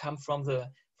 right? I come from the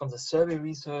survey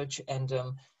research, and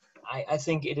I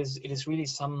think it is really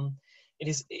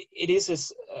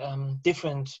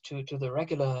different to the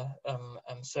regular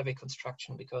survey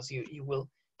construction, because you will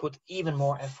put even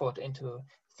more effort into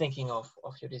thinking of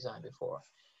your design before.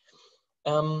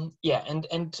 Yeah,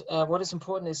 and what is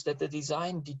important is that the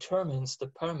design determines the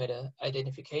parameter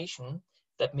identification.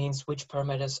 That means which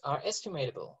parameters are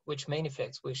estimatable, which main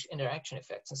effects, which interaction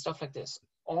effects, and stuff like this.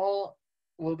 All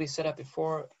will be set up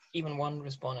before even one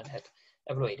respondent had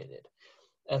evaluated it.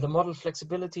 The model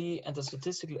flexibility and the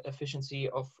statistical efficiency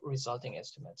of resulting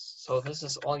estimates. So this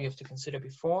is all you have to consider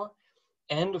before.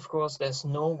 And of course, there's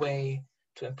no way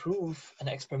to improve an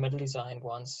experimental design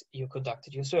once you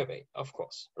conducted your survey, of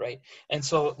course, right? And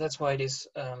so that's why it is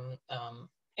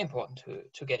important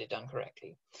to get it done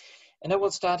correctly. And I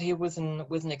will start here with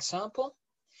an example.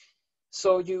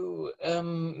 So you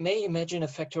may imagine a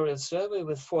factorial survey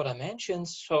with 4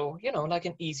 dimensions. So, like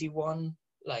an easy one,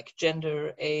 like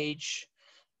gender, age,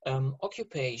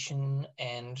 occupation,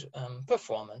 and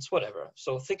performance, whatever.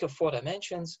 So think of 4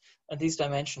 dimensions, and these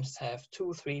dimensions have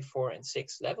 2, 3, 4, and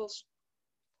 6 levels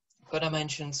per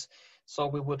dimensions. So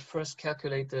we would first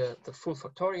calculate the full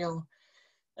factorial,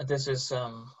 and this is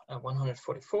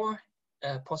 144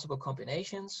 possible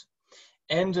combinations.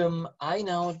 And I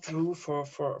now drew, for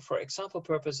example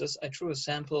purposes, I drew a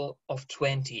sample of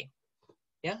 20,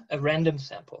 yeah, a random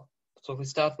sample. So we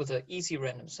start with an easy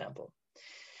random sample.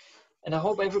 And I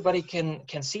hope everybody can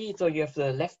see it. So you have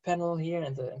the left panel here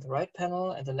and the right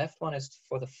panel, and the left one is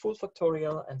for the full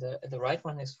factorial, and the right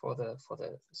one is for the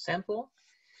sample.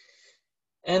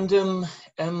 And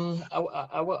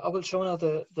I will show now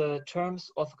the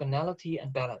terms orthogonality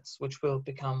and balance, which will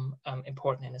become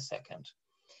important in a second.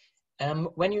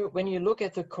 When you look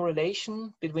at the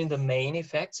correlation between the main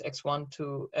effects x1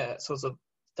 to so the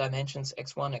dimensions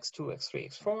x1, x2, x3,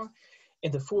 x4.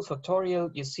 In the full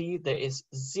factorial, you see there is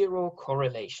 0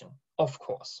 correlation, of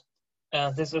course.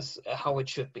 This is how it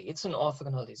should be. It's an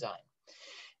orthogonal design.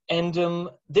 And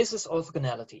this is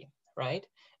orthogonality, right?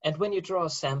 And when you draw a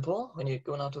sample, when you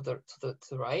go now to the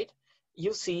right,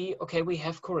 you see, okay, we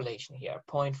have correlation here,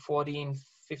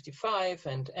 0.1455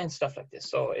 and stuff like this.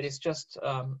 So it is just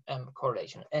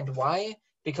correlation. And why?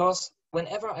 Because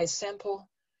whenever I sample,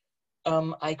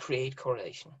 I create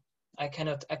correlation. I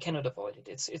cannot avoid it.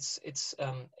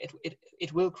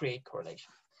 It will create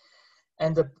correlation.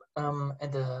 And the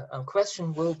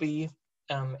question will be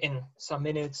in some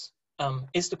minutes,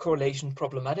 is the correlation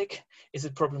problematic? Is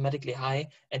it problematically high?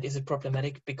 And is it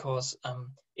problematic because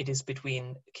it is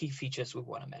between key features we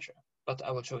want to measure? But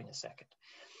I will show you in a second.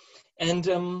 And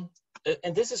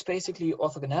this is basically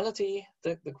orthogonality,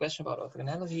 the question about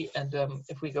orthogonality. And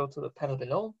if we go to the panel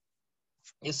below,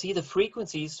 you see the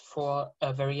frequencies for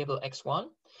a variable x1.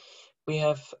 We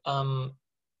have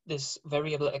this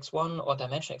variable x1 or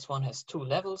dimension x1 has 2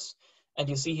 levels, and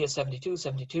you see here 72,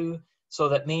 72. So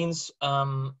that means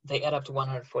they add up to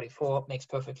 144, makes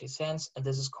perfectly sense, and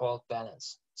this is called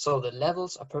balance. So the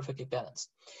levels are perfectly balanced.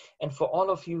 And for all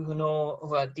of you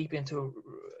who are deep into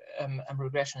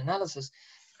regression analysis,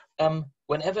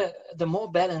 whenever the more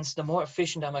balanced, the more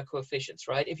efficient are my coefficients,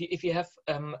 right? If you have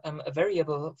a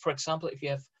variable, for example, if you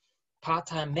have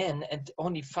part-time men and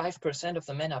only 5% of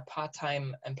the men are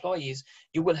part-time employees,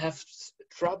 you will have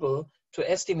trouble to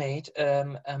estimate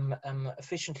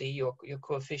efficiently your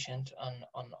coefficient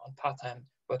on part-time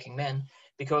working men,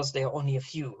 because there are only a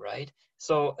few, right?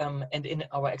 So and in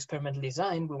our experimental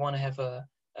design, we want to have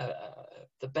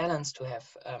the balance to have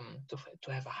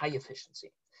a high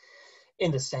efficiency.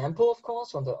 In the sample, of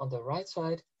course, on the right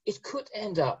side, it couldn't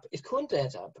end up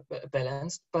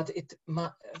balanced, but it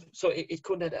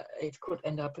could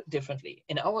end up differently.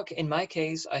 In my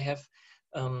case, I have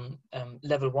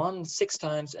level 1 6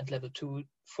 times and level 2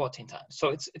 14 times. So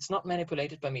it's not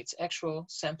manipulated by me. It's actual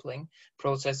sampling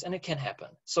process, and it can happen.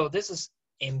 So this is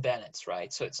imbalance,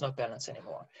 right? So it's not balanced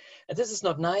anymore. And this is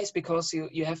not nice, because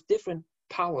you have different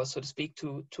powers, so to speak,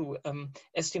 to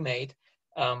estimate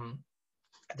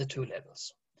the 2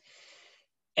 levels.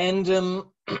 And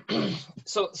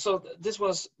so this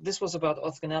was about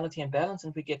orthogonality and balance,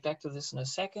 and we get back to this in a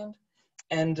second.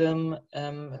 And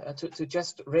to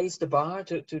just raise the bar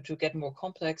to get more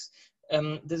complex,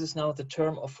 this is now the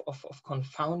term of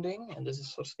confounding, and this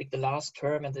is, so to speak, the last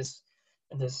term in this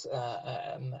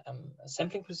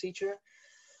sampling procedure.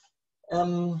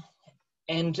 And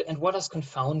what does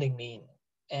confounding mean?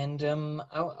 And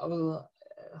I will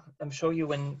show you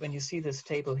when you see this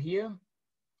table here.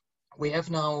 We have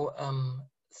now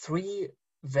 3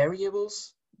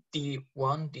 variables,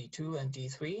 D1, D2, and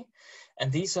D3.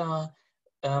 And these are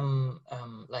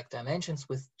like dimensions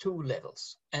with 2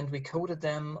 levels. And we coded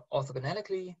them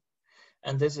orthogonally.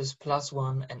 And this is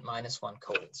 +1 and -1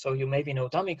 coding. So you maybe know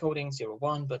dummy coding, 0,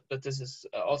 1, but this is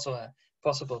also a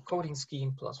possible coding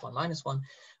scheme, +1, -1,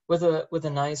 with a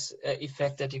nice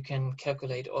effect that you can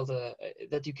calculate all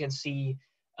that you can see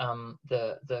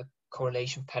the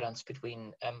correlation patterns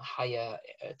between higher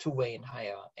two-way and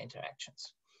higher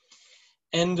interactions.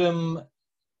 And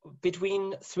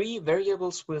between 3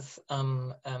 variables with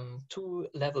 2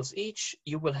 levels each,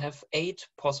 you will have 8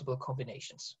 possible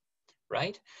combinations,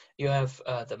 right? You have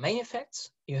the main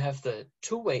effects, you have the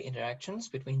two-way interactions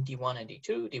between D1 and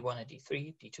D2, D1 and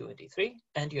D3, D2 and D3,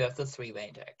 and you have the 3-way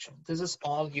interaction. This is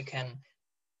all you can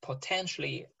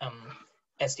potentially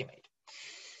estimate.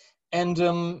 And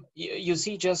you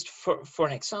see, just for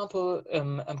an example,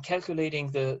 I'm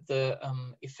calculating the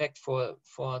effect for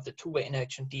the two-way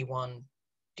interaction D1,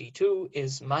 D2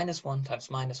 is -1 times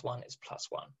 -1 is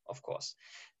 +1, of course.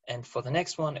 And for the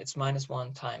next one, it's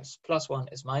 -1 times +1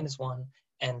 is -1.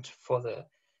 And for the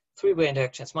 3-way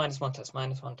interaction, it's -1 times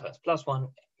 -1 times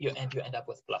 +1, you end up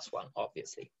with +1,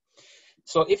 obviously.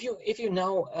 So if you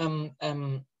now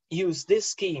use this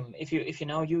scheme, if you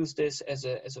now use this as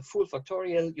a full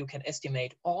factorial, you can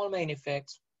estimate all main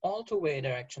effects, all 2-way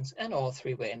interactions, and all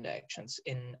 3-way interactions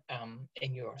in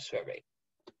your survey.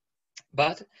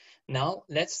 But now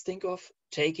let's think of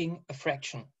taking a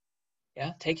fraction,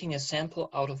 taking a sample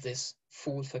out of this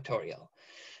full factorial.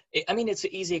 I mean, it's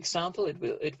an easy example.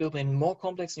 It will be more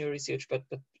complex in your research, but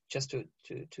just to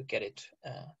get it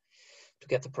to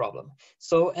get the problem.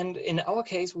 So, and in our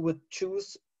case, we would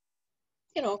choose,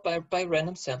 by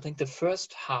random sampling, the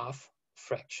first half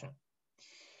fraction.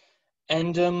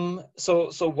 And so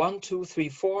 1, 2, 3,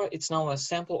 4. It's now a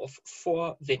sample of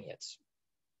 4 vignettes.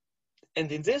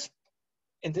 And in this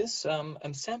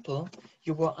sample,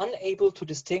 you were unable to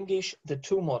distinguish the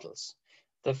 2 models.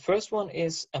 The first one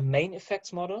is a main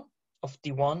effects model of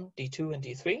D1, D2, and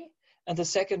D3. And the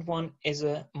second one is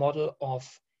a model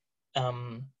of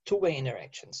 2-way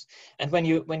interactions. And when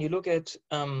you look at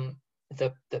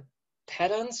the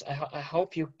patterns, I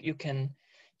hope you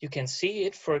can see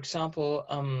it. For example,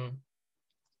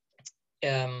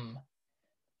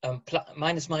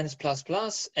 minus, minus, plus,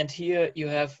 plus, and here you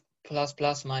have plus,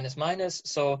 plus, minus, minus.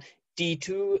 So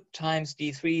D2 times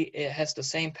D3 has the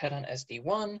same pattern as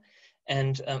D1,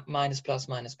 and minus, plus,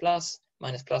 minus, plus,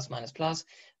 minus, plus, minus, plus.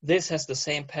 This has the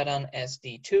same pattern as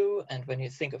D2, and when you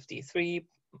think of D3,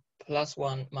 plus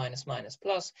 1 minus minus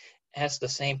plus has the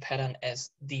same pattern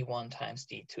as D1 times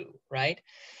D2, right?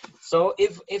 So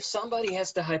if somebody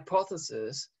has the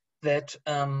hypothesis that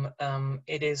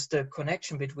it is the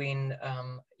connection between,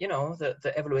 you know,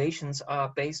 the evaluations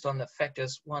are based on the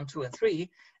factors 1, 2, and 3.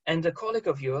 And a colleague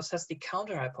of yours has the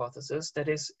counter hypothesis that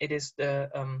it is the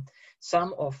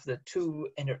sum of the three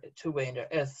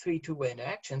two-way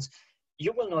interactions.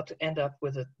 You will not end up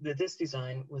with this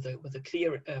design with a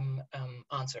clear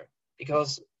answer,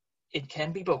 because it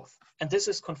can be both. And this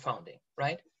is confounding,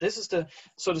 right? This is the,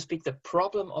 so to speak, the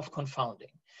problem of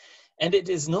confounding. And it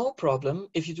is no problem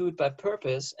if you do it by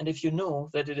purpose and if you know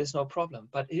that it is no problem.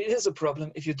 But it is a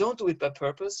problem if you don't do it by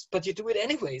purpose, but you do it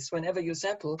anyways whenever you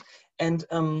sample, and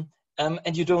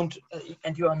you don't,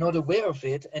 and you are not aware of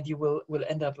it, and you will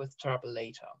end up with trouble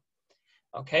later.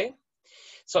 Okay,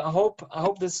 so I hope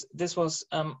this was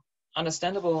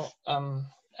understandable.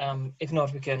 If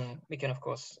not, we can of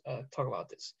course talk about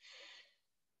this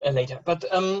later. But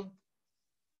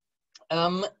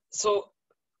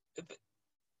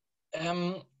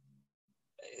and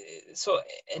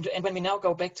when we now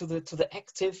go back to the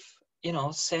active, you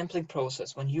know, sampling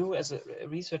process, when you as a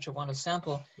researcher want to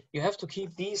sample, you have to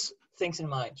keep these things in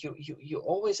mind. You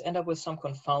always end up with some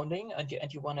confounding, and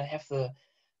you want to have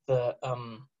the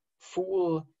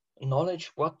full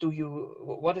knowledge. What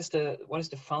is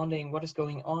the founding, what is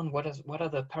going on, what are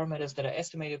the parameters that are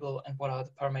estimatable, and what are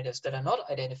the parameters that are not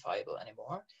identifiable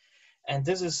anymore. And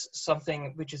this is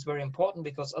something which is very important,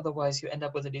 because otherwise you end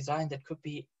up with a design that could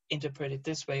be interpreted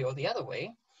this way or the other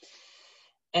way.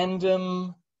 And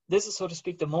this is, so to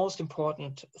speak, the most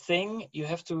important thing. You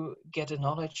have to get a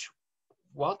knowledge,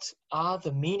 what are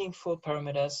the meaningful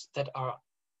parameters that are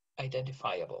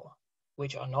identifiable,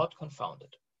 which are not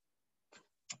confounded.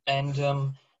 And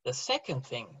the second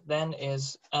thing then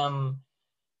is,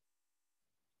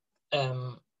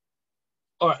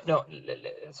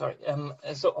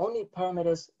 so only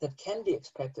parameters that can be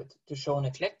expected to show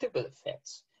neglectable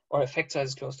effects or effect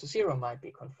size close to 0 might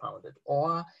be confounded.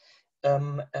 Or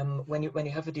when you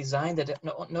have a design that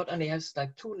not only has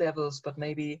like 2 levels, but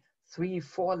maybe 3,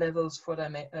 4 levels per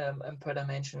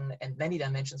dimension and many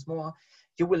dimensions more,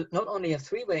 you will not only have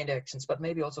 3-way interactions, but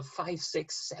maybe also 5,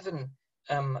 6,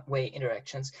 7-way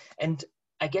interactions. And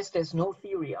I guess there's no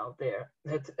theory out there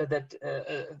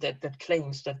that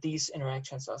claims that these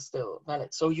interactions are still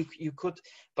valid. So you could,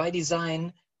 by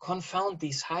design, confound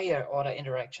these higher order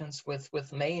interactions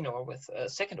with main or with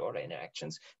second order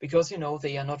interactions, because, you know,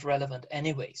 they are not relevant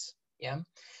anyways. Yeah,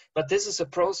 but this is a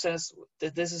process.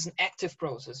 This is an active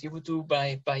process you would do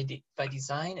by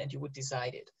design, and you would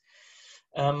decide it.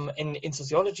 In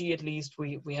sociology, at least,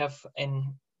 we have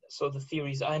so the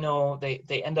theories I know,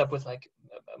 they end up with like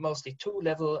mostly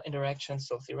 2-level interactions.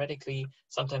 So theoretically,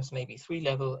 sometimes maybe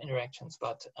 3-level interactions,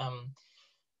 but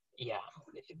yeah,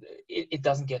 it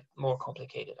doesn't get more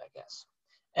complicated, I guess.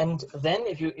 And then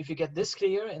if you get this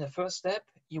clear in the first step,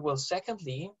 you will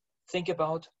secondly think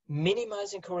about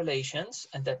minimizing correlations,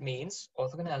 and that means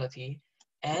orthogonality,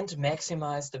 and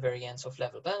maximize the variance of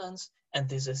level balance, and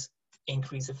this is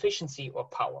increase efficiency or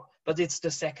power. But it's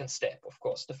the second step, of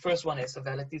course. The first one is a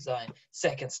valid design.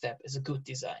 Second step is a good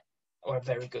design, or a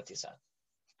very good design.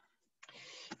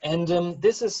 And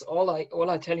this is all I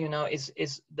tell you now is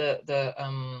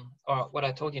or what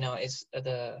I told you now is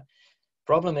the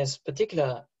problem is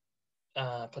particularly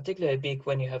big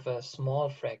when you have a small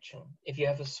fraction. If you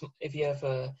have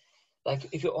like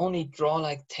if you only draw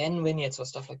like 10 vignettes or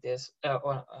stuff like this,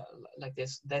 like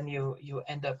this, then you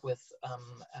end up with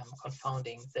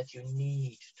confounding that you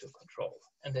need to control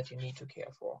and that you need to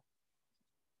care for.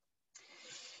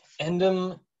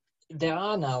 And there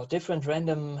are now different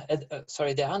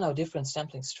different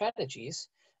sampling strategies,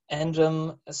 and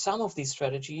some of these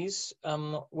strategies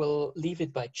will leave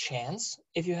it by chance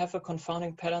if you have a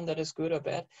confounding pattern that is good or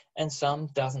bad, and some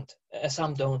don't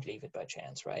leave it by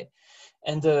chance, right?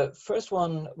 And the first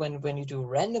one, when you do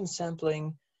random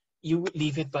sampling, you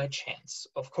leave it by chance.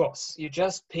 Of course, you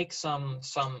just pick some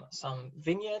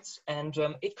vignettes, and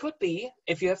it could be,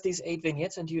 if you have these 8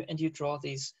 vignettes and you draw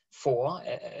these 4,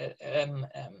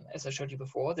 as I showed you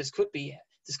before, this could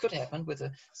happen with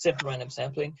a simple random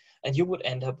sampling, and you would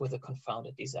end up with a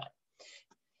confounded design.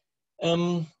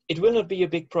 It will not be a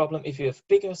big problem if you have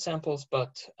bigger samples,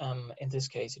 but in this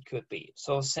case it could be.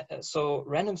 So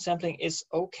random sampling is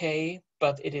okay,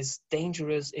 but it is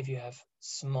dangerous if you have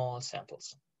small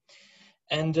samples.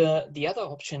 And the other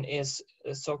option is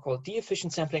so-called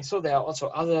de-efficient sampling. So there are also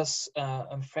others,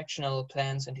 fractional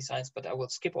plans and designs, but I will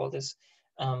skip all this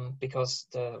because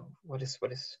what is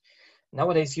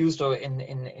nowadays used or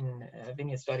in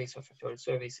vignette studies or factorial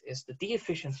surveys is the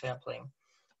de-efficient sampling.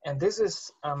 And this is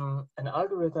an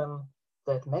algorithm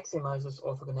that maximizes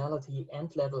orthogonality and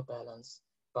level balance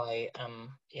by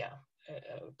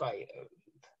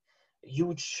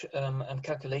huge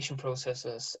calculation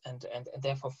processes, and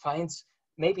therefore finds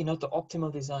maybe not the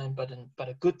optimal design, but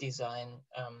a good design.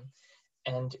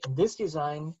 And in this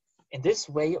design, in this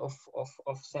way of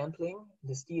sampling,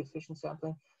 this D-efficient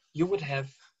sampling, you would have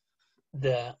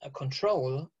the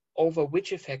control over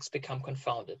which effects become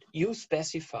confounded. You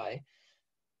specify,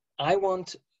 I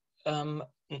want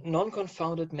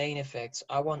non-confounded main effects,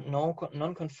 I want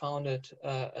non-confounded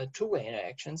two-way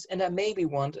interactions, and I maybe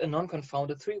want a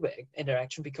non-confounded three-way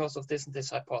interaction because of this and this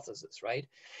hypothesis, right?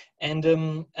 And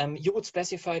you would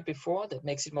specify it before, that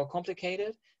makes it more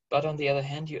complicated, but on the other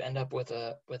hand, you end up with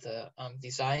a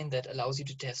design that allows you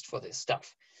to test for this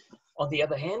stuff. On the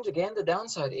other hand, again, the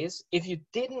downside is if you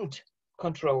didn't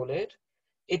control it,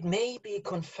 it may be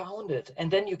confounded, and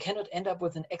then you cannot end up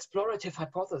with an explorative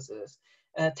hypothesis.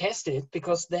 Test it,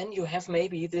 because then you have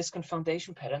maybe this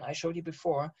confoundation pattern I showed you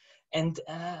before, and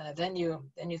then you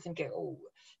think, oh,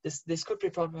 this could be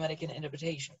problematic in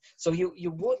interpretation. So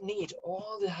you would need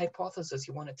all the hypotheses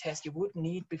you want to test. You would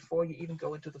need before you even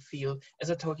go into the field, as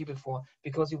I told you before,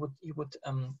 because you would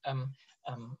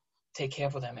take care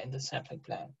for them in the sampling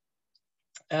plan.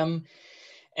 And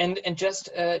just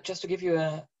to give you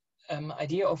a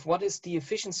idea of what is the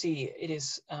efficiency, it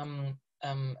is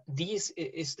these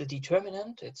is the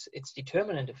determinant. It's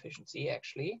determinant efficiency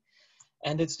actually,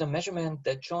 and it's the measurement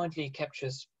that jointly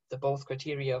captures the both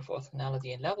criteria of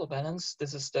orthogonality and level balance.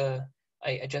 This is the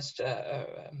I just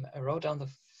wrote down the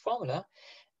formula,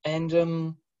 and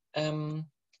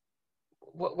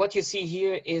what you see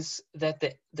here is that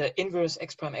the inverse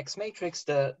x prime x matrix,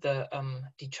 the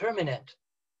determinant.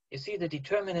 You see the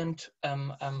determinant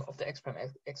of the x prime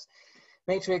x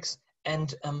matrix,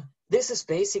 and this is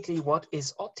basically what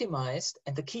is optimized.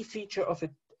 And the key feature of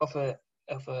a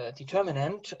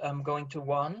determinant going to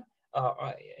 1,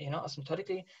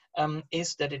 asymptotically,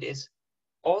 is that it is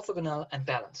orthogonal and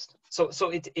balanced. So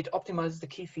it optimizes the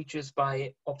key features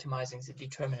by optimizing the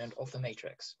determinant of the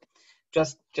matrix.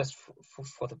 Just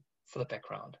for the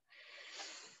background.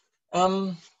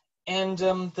 The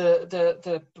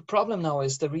problem now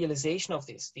is the realization of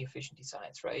these efficient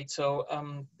designs, right? So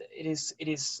it is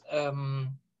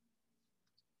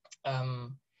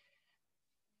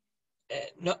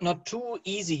not too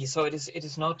easy. So it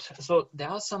is not. So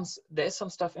there's some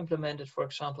stuff implemented, for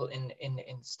example, in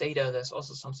Stata. There's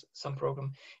also some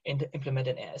program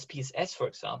implemented in SPSS, for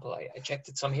example. I checked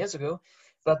it some years ago,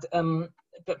 but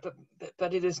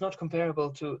it is not comparable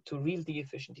to real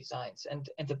D-efficient designs. And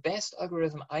the best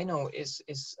algorithm I know is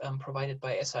provided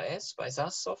by SIS, by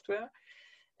SAS software.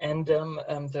 And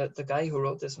the guy who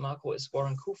wrote this macro is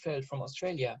Warren Kuhfeld from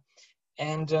Australia.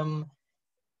 And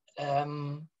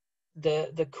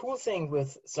the cool thing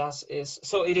with SAS is,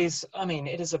 so it is, I mean,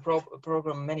 it is a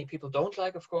program many people don't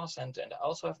like, of course, and I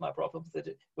also have my problem with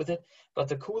it. But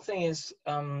the cool thing is,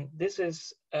 this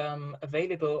is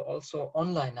available also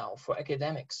online now for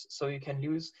academics. So you can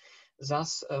use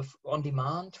SAS on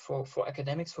demand for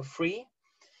academics for free.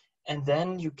 And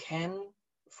then you can,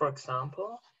 for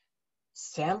example,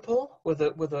 sample with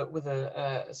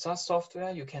a SAS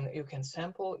software. You can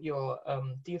sample your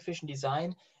D-efficient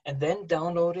design and then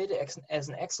download it as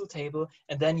an Excel table,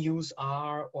 and then use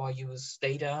R or use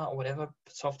Data or whatever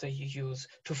software you use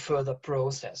to further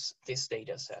process this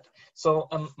data set. So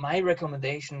my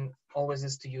recommendation always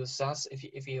is to use SAS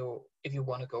if you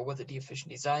want to go with a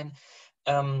D-efficient design.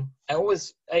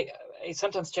 I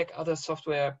sometimes check other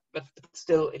software, but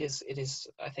still it is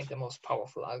I think the most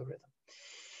powerful algorithm.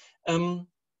 And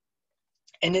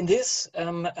in this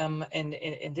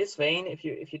in this vein, if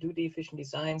you do D-efficient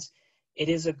designs, it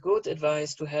is a good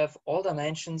advice to have all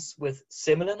dimensions with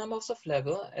similar numbers of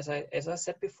level, as I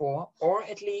said before, or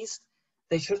at least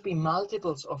they should be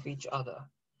multiples of each other.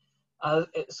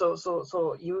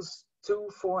 So use 2,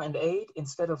 4, and 8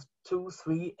 instead of 2,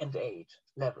 3, and 8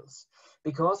 levels,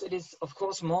 because it is of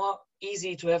course more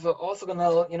easy to have an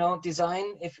orthogonal,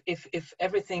 design if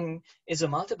everything is a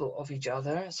multiple of each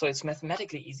other. So it's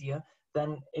mathematically easier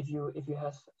than if you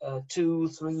have 2,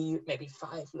 3, maybe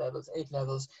 5 levels, 8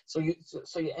 levels. So you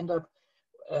end up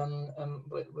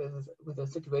with a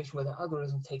situation where the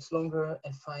algorithm takes longer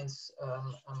and finds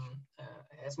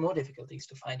has more difficulties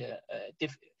to find the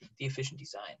efficient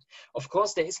design. Of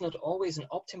course, there is not always an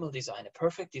optimal design, a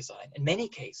perfect design. In many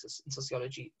cases in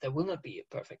sociology, there will not be a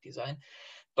perfect design,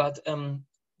 but a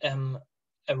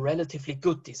relatively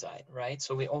good design, right?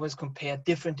 So we always compare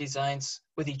different designs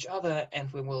with each other,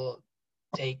 and we will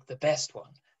take the best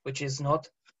one, which is not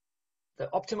the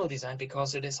optimal design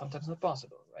because it is sometimes not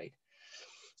possible, right?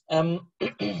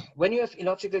 When you have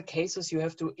illogical cases, you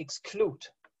have to exclude,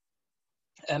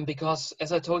 because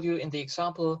as I told you in the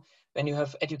example, when you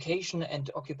have education and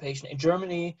occupation. In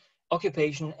Germany,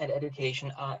 occupation and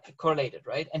education are correlated,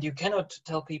 right? And you cannot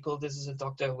tell people this is a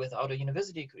doctor without a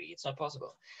university degree. It's not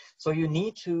possible. So you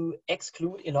need to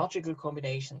exclude illogical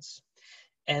combinations.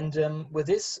 And with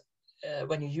this,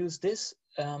 when you use this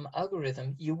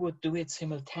algorithm, you would do it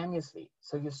simultaneously.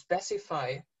 So you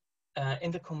specify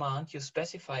in the command, you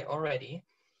specify already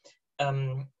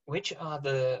which are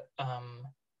the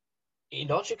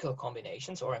illogical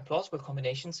combinations or implausible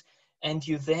combinations, and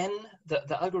you then,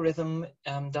 the algorithm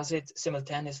does it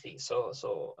simultaneously.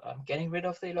 So getting rid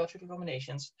of the illogical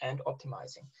combinations and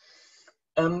optimizing.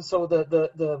 So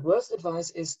the worst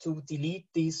advice is to delete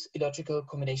these illogical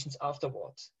combinations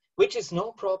afterwards, which is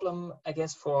no problem, I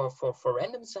guess, for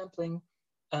random sampling,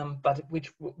 but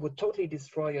which would totally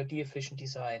destroy your de-efficient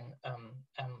design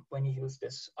when you use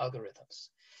these algorithms.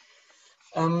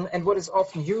 And what is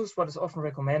often used, what is often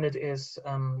recommended is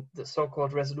the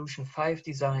so-called resolution 5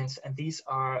 designs. And these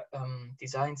are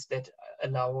designs that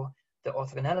allow the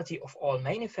orthogonality of all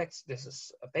main effects. This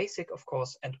is a basic, of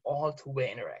course, and all two-way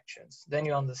interactions. Then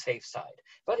you're on the safe side.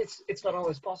 But it's not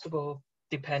always possible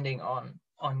depending on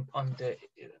the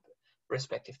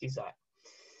respective design.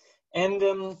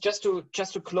 And just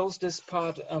to close this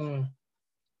part,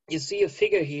 you see a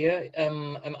figure here.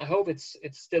 I hope it's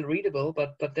still readable,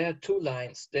 but there are two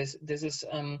lines. This is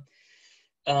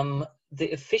the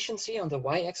efficiency on the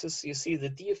y-axis. You see the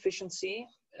de-efficiency,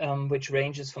 which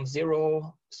ranges from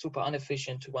 0, super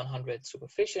inefficient, to 100, super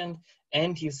efficient.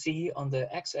 And you see on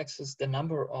the x-axis the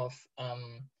number of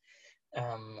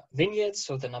vignettes,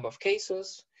 so the number of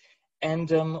cases. And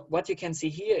what you can see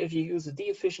here, if you use a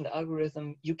de-efficient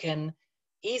algorithm, you can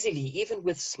easily, even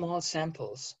with small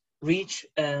samples, reach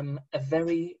a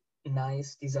very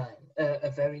nice design,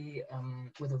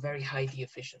 with a very high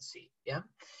de-efficiency. Yeah.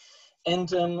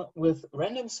 And with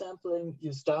random sampling,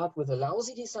 you start with a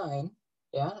lousy design.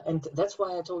 Yeah, and that's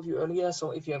why I told you earlier.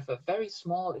 So if you have a very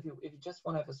small, if you just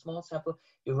want to have a small sample,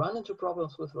 you run into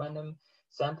problems with random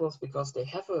samples because they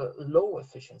have a low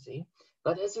efficiency.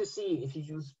 But as you see, if you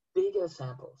use bigger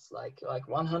samples, like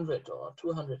 100 or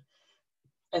 200,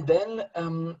 and then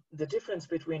the difference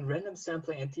between random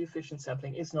sampling and de-efficient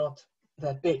sampling is not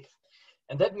that big.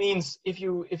 And that means if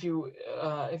you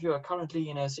are currently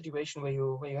in a situation where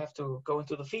you have to go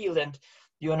into the field and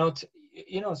you are not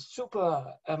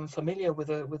super familiar with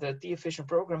a de-efficient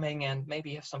programming and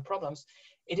maybe have some problems,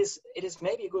 it is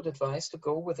maybe a good advice to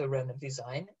go with a random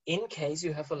design in case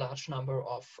you have a large number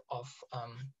of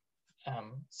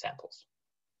samples.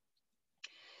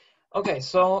 Okay,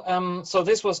 so so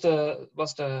this was the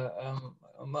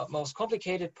most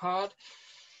complicated part.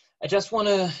 I just want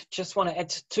to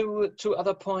add two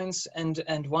other points,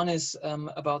 and one is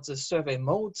about the survey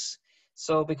modes.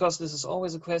 So because this is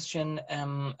always a question,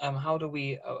 how do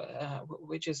we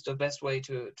which is the best way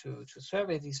to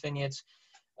survey these vignettes?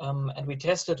 And we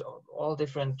tested all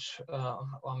different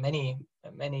or many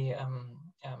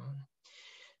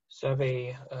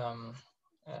survey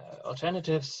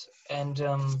alternatives, and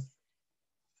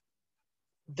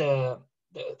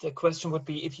the question would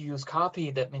be, if you use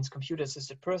CAPI, that means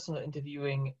computer-assisted personal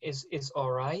interviewing, is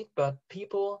all right, but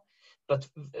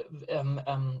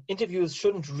interviewers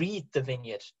shouldn't read the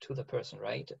vignette to the person,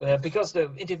 right? Because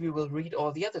the interview will read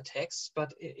all the other texts,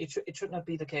 but it should not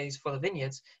be the case for the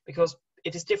vignettes, because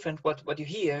it is different what you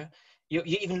hear. You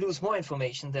even lose more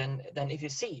information than if you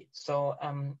see it. So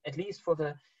at least for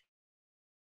the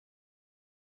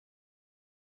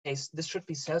case, this should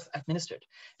be self-administered,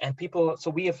 and people.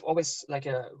 So we have always, like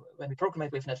when we program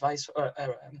it, we have an advice or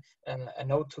a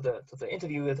note to the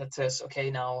interviewer that says,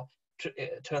 okay, now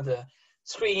turn the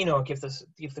screen or give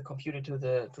the computer to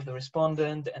the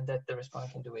respondent, and that the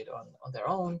respondent can do it on their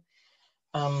own.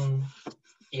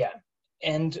 Yeah,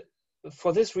 and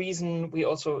for this reason, we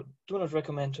also do not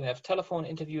recommend to have telephone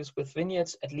interviews with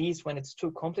vignettes, at least when it's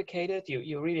too complicated.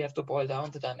 You really have to boil down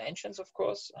the dimensions, of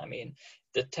course. I mean,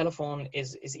 the telephone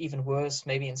is even worse,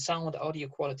 maybe in sound, audio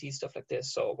quality, stuff like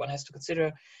this. So one has to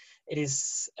consider it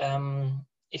is,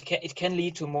 it can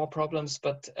lead to more problems,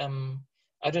 but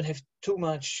I don't have too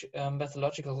much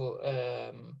methodological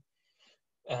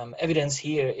evidence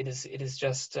here. It is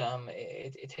just,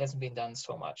 it hasn't been done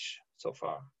so much so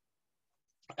far.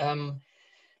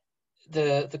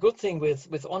 The good thing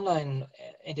with online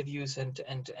interviews and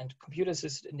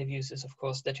computer-assisted interviews is, of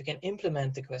course, that you can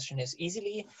implement the questionnaires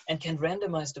easily and can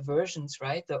randomize the versions,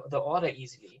 right? The order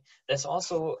easily. There's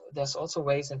also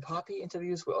ways in PAPI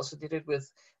interviews. We also did it with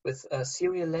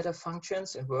serial letter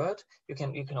functions in Word. You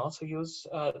can also use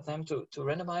them to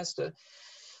randomize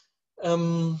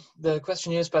the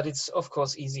questionnaires, but it's of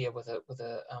course easier with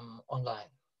the online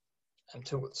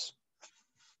tools.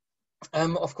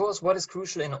 Of course, what is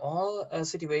crucial in all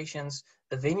situations,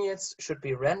 the vignettes should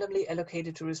be randomly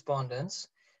allocated to respondents,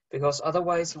 because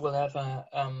otherwise you will have a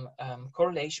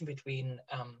correlation between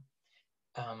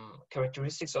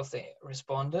characteristics of the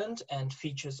respondent and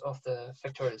features of the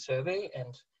factorial survey,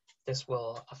 and this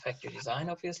will affect your design,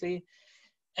 obviously.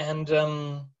 And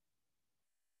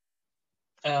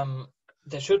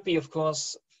there should be, of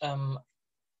course, a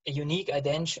unique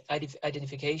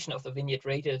identification of the vignette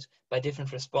rated by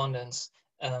different respondents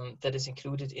that is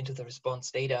included into the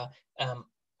response data,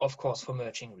 of course, for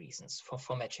merging reasons,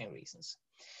 for matching reasons.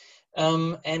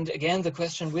 And again, the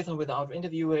question with or without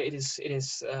interviewer, it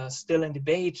is still in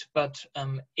debate, but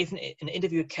if an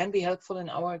interview can be helpful in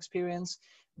our experience,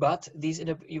 but these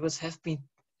interviewers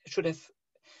should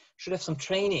have some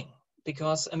training,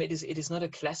 because it is not a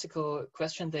classical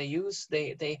question they use.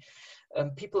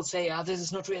 People say, this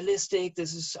is not realistic,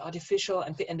 this is artificial,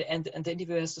 and the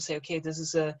interviewer has to say, okay, this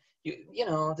is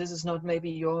this is not maybe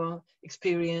your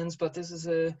experience, but this is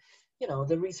the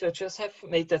researchers have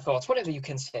made their thoughts, whatever you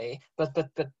can say, but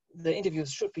the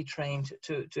interviewers should be trained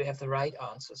to have the right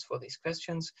answers for these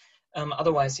questions.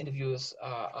 Otherwise, interviews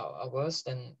are worse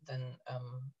than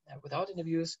without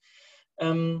interviews.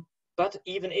 But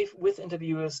even if with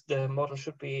interviewers, the module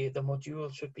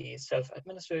should be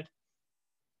self-administered.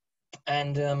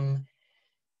 And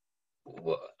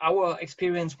our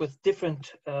experience with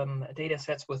different data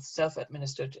sets with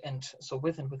self-administered and so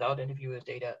with and without interviewer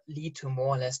data lead to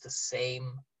more or less the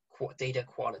same data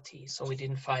quality. So we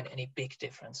didn't find any big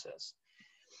differences.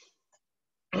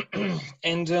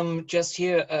 And just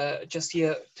here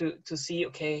to see,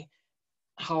 okay,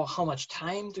 how much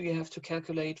time do you have to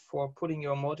calculate for putting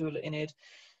your module in it?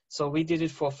 So we did it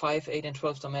for 5, 8, and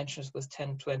 12 dimensions with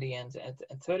 10, 20, and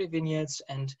 30 vignettes.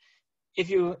 And if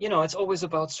it's always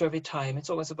about survey time. It's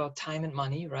always about time and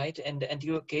money, right? And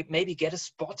you maybe get a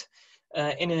spot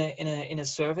in a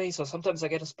survey. So sometimes I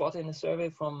get a spot in a survey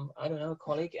from, I don't know, a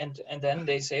colleague, and then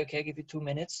they say, okay, I'll give you 2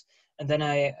 minutes. And then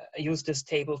I use this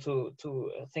table to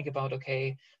think about,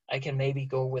 okay, I can maybe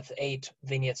go with 8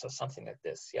 vignettes or something like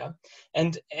this, yeah?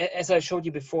 And as I showed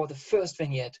you before, the first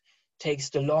vignette takes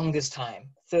the longest time,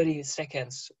 30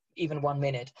 seconds, even 1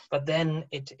 minute, but then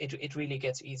it really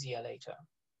gets easier later.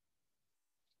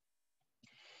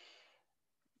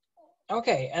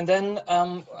 Okay, and then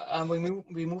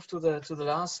we move to the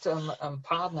last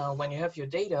part now. When you have your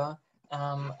data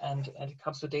and it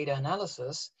comes to data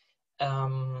analysis,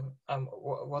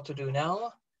 what to do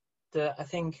now? I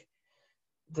think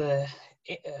the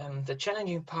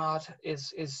challenging part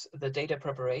is the data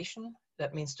preparation.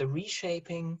 That means the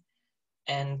reshaping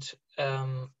and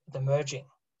the merging.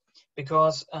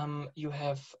 Because you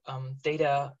have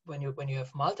data, when you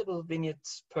have multiple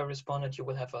vignettes per respondent, you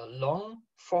will have a long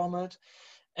format,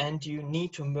 and you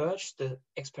need to merge the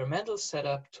experimental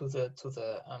setup to the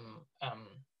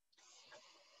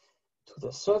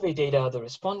survey data, the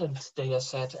respondent data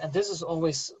set. And this is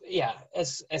always, yeah,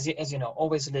 as you know,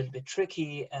 always a little bit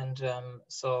tricky. And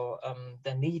so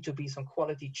there need to be some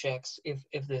quality checks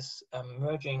if this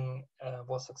merging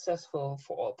was successful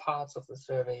for all parts of the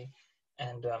survey.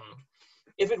 And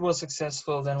if it was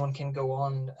successful, then one can go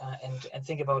on and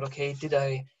think about, okay, did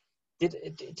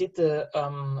the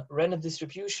random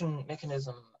distribution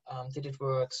mechanism, did it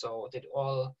work? So did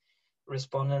all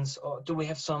respondents, or do we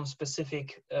have some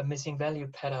specific missing value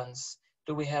patterns?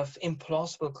 Do we have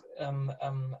implausible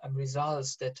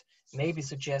results that maybe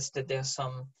suggest that there's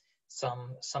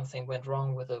something went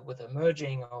wrong with a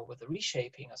merging or with a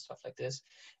reshaping or stuff like this?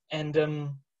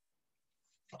 And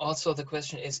also the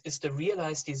question is the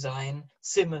realized design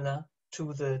similar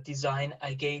to the design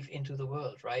I gave into the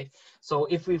world, right? So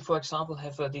if we, for example,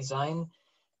 have a design,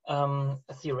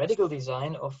 a theoretical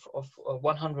design of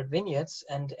 100 vignettes,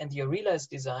 and your realized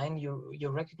design, you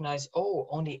recognize, oh,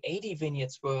 only 80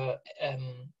 vignettes were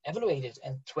evaluated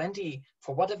and 20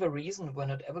 for whatever reason were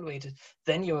not evaluated,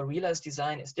 then your realized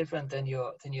design is different than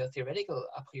your theoretical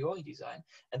a priori design,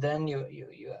 and then you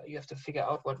have to figure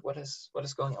out what is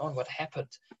going on, what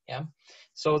happened. Yeah,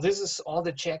 so this is all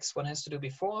the checks one has to do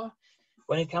before.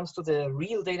 When it comes to the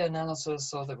real data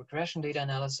analysis or the regression data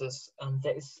analysis,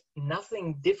 there is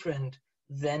nothing different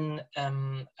than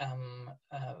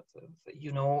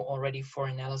you know already for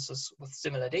analysis with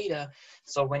similar data.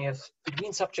 So when you have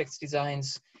between subjects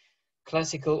designs,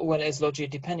 classical OLS logic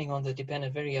depending on the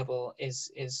dependent variable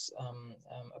is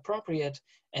appropriate,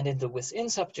 and in the within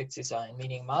subjects design,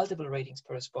 meaning multiple ratings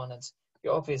per respondents,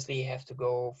 you obviously have to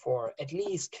go for at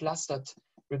least clustered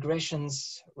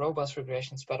regressions, robust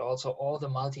regressions, but also all the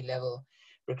multi-level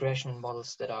regression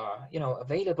models that are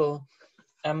available.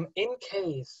 In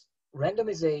case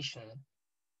randomization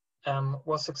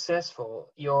was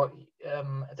successful,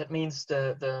 that means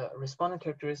the respondent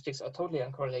characteristics are totally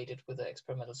uncorrelated with the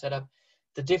experimental setup.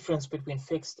 The difference between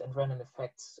fixed and random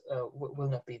effects will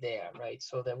not be there, right?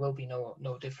 So there will be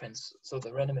no difference. So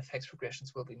the random effects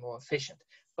regressions will be more efficient.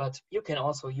 But you can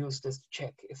also use this to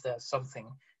check if there's something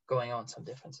going on, some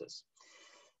differences.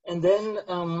 And then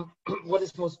what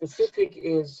is more specific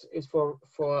is for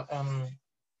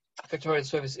factorial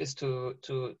service is to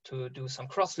do some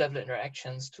cross-level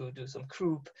interactions, to do some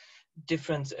group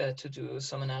difference, to do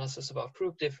some analysis about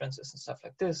group differences and stuff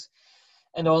like this.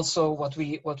 And also what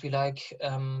we like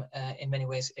in many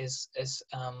ways is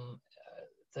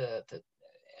the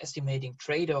estimating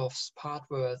trade-offs, part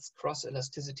worths, cross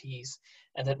elasticities,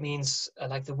 and that means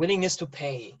like the willingness to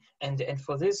pay. And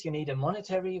for this you need a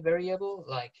monetary variable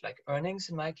like earnings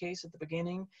in my case at the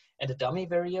beginning, and a dummy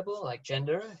variable like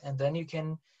gender, and then you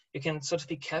can sort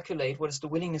of calculate what is the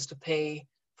willingness to pay,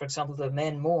 for example, the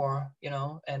man more, you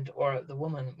know, or the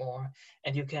woman more,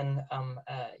 and you can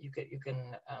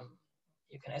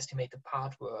estimate the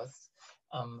part worth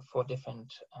for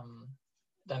different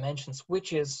dimensions,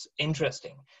 which is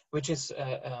interesting, which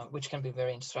can be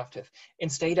very instructive. In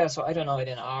Stata, so I don't know it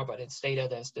in R, but in Stata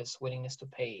there's this willingness to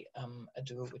pay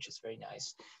which is very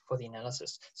nice for the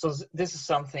analysis. So this is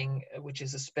something which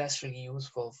is especially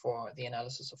useful for the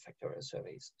analysis of factorial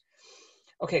surveys.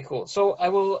 Okay, cool. So I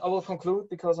will conclude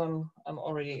because I'm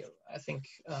already, I think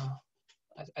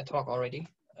I talk already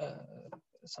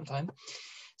some time.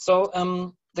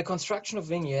 So the construction of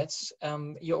vignettes,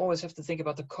 you always have to think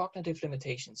about the cognitive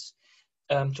limitations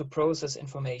to process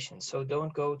information. So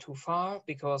don't go too far,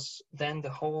 because then the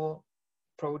whole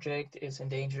project is in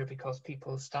danger, because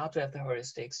people start to have the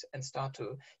heuristics and start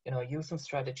to, you know, use some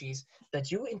strategies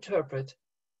that you interpret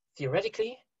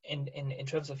theoretically in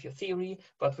terms of your theory,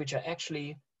 but which are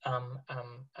actually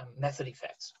method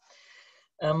effects.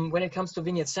 When it comes to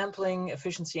vignette sampling,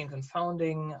 efficiency and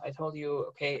confounding, I told you,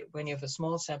 okay, when you have a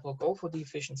small sample, go for the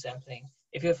efficient sampling.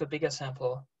 If you have a bigger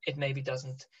sample, it maybe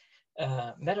doesn't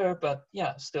matter, but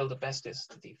yeah, still the best is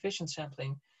the efficient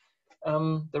sampling.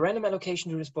 The random allocation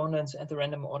to respondents and the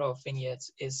random order of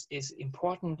vignettes is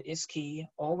important, is key.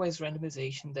 Always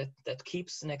randomization that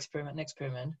keeps an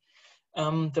experiment.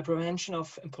 The prevention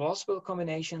of implausible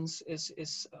combinations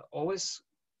is always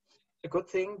a good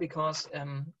thing, because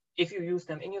if you use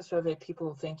them in your survey,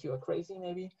 people think you are crazy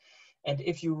maybe. And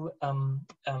if you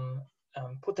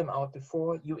put them out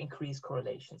before, you increase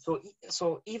correlation.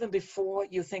 So even before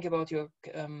you think about your,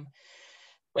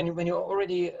 when you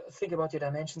already think about your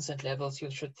dimensions and levels, you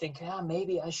should think,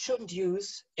 maybe I shouldn't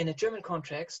use, in a German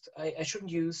context, I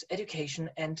shouldn't use education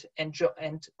and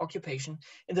occupation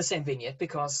in the same vignette,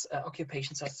 because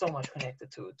occupations are so much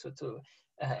connected to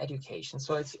education.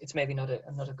 So it's maybe not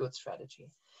a good strategy.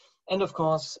 And of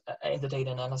course, in the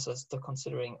data analysis, the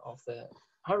considering of the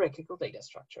hierarchical data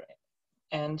structure.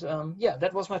 And yeah,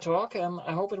 that was my talk.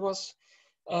 I hope it was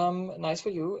nice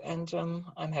for you, and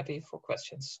I'm happy for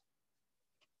questions.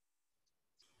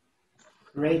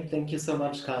 Great, thank you so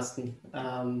much, Carsten.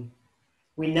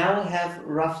 We now have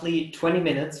roughly 20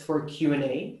 minutes for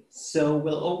Q&A, so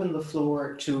we'll open the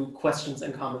floor to questions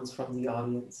and comments from the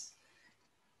audience.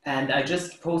 And I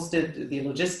just posted the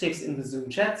logistics in the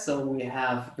Zoom chat. So we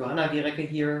have Johanna Gierecke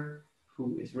here,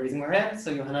 who is raising her hand.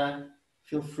 So Johanna,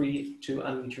 feel free to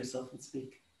unmute yourself and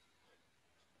speak.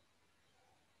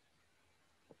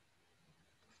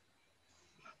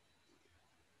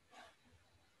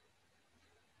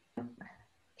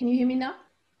 Can you hear me now?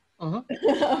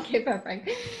 Okay, perfect.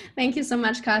 Thank you so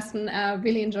much, Carsten.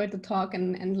 Really enjoyed the talk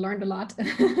and learned a lot.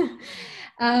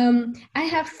 I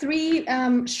have three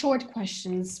short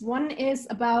questions. One is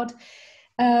about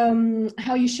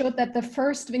how you showed that the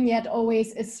first vignette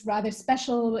always is rather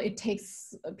special. It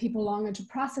takes people longer to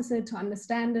process it, to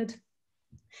understand it.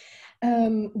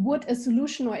 Would a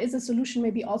solution, or is a solution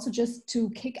maybe also just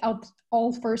to kick out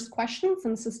all first questions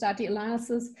and to start the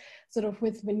analysis sort of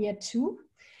with vignette 2?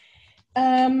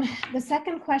 The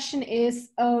second question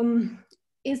is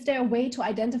there a way to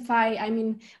identify, I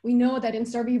mean, we know that in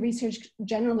survey research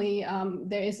generally,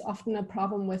 there is often a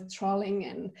problem with trolling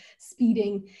and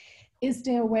speeding. Is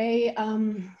there a way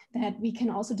that we can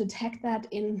also detect that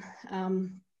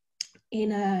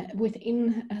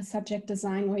within a subject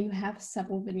design where you have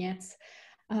several vignettes?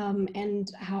 And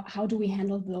how do we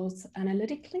handle those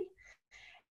analytically?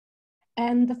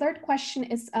 And the third question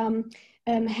is,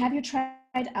 have you tried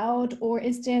out, or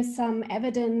is there some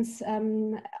evidence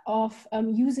of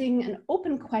using an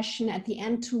open question at the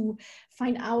end to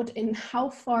find out in how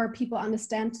far people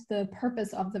understand the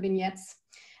purpose of the vignettes,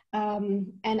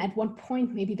 and at what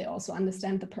point maybe they also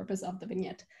understand the purpose of the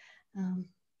vignette?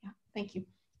 Yeah, thank you.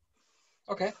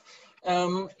 Okay.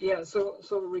 Yeah.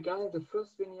 So regarding the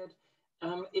first vignette,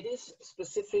 it is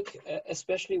specific,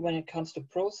 especially when it comes to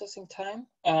processing time.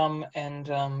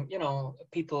 You know,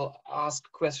 people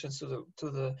ask questions to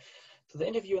the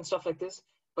interview and stuff like this.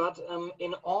 But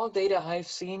in all data I've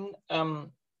seen,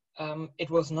 it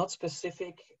was not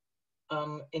specific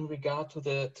in regard to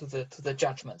the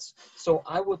judgments. So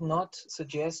I would not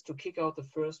suggest to kick out the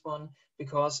first one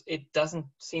because it doesn't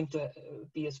seem to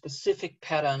be a specific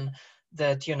pattern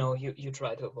that you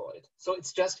try to avoid. So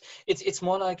it's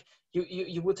more like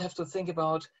you would have to think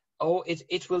about, oh,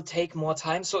 it will take more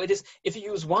time. So it is, if you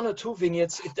use 1 or 2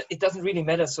 vignettes, it doesn't really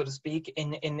matter, so to speak,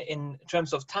 in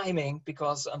terms of timing,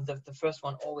 because the first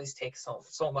one always takes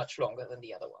so much longer than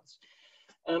the other ones.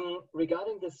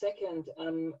 Regarding the second,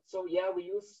 so yeah, we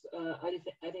use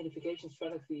identification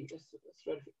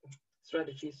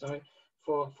strategies, sorry,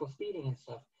 for speeding and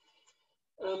stuff.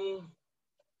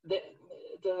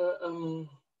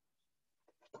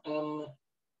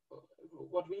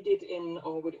 What we did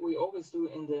or what we always do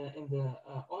in the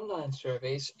online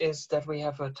surveys is that we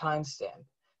have a timestamp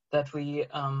that we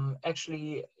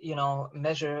actually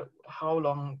measure how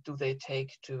long do they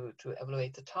take to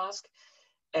evaluate the task.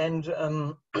 And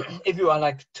if you are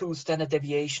like 2 standard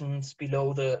deviations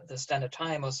below the standard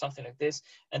time or something like this,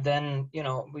 and then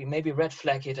we maybe red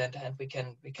flag it and we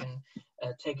can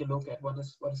take a look at what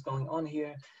is going on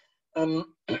here.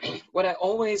 What I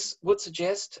always would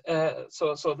suggest,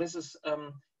 so this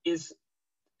is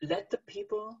let the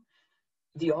people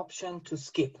the option to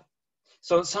skip.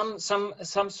 So some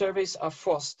surveys are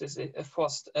forced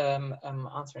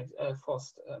answering,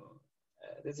 forced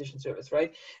decision service,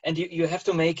 right? And you have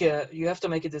to make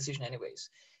a decision anyways,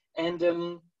 and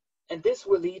this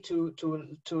will lead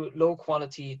to low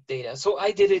quality data. So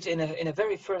I did it in a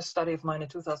very first study of mine in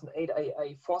 2008.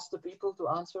 I forced the people to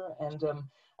answer, and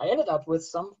I ended up with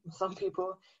some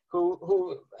people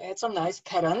who had some nice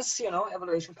patterns,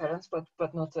 evaluation patterns, but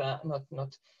not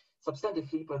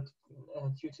substantively, but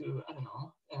due to, I don't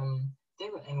know, they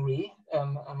were angry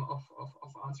of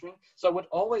answering. So I would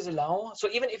always allow, so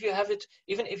even if you have it,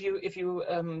 even if you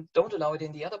don't allow it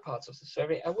in the other parts of the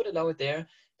survey, I would allow it there,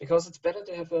 because it's better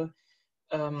to have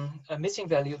a missing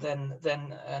value than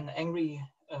an angry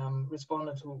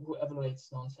respondent who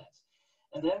evaluates nonsense.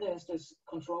 And then there's this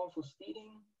control for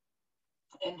speeding.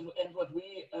 And what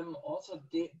we also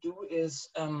do is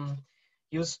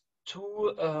use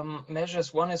 2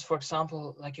 measures. One is, for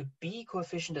example, like a B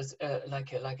coefficient, is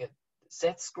like a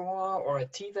Z score or a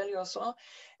T value or so,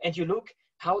 and you look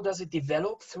how does it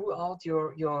develop throughout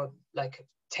your like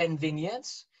 10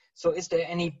 vignettes. So is there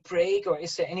any break, or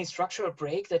is there any structural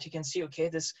break that you can see? Okay,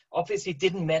 this obviously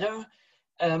didn't matter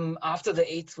after the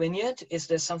 8th vignette. Is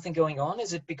there something going on?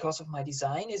 Is it because of my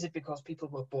design? Is it because people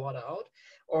were bored out,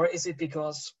 or is it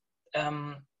because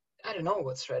I don't know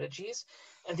what strategies?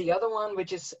 And the other one,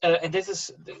 which is and this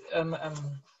is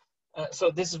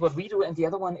so this is what we do, and the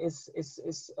other one is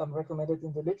recommended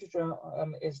in the literature,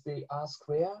 is the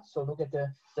R-square. So look at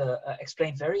the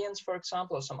explained variance, for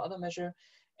example, or some other measure,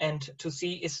 and to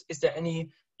see is there any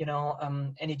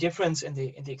any difference in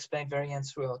the explained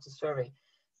variance throughout the survey.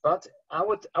 But I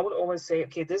would always say,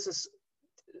 okay, this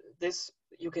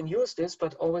you can use this,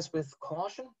 but always with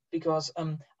caution, because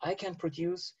I can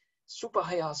produce super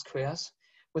high R-squares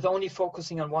with only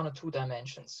focusing on 1 or 2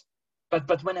 dimensions.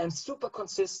 But when I'm super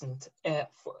consistent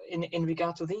in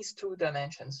regard to these 2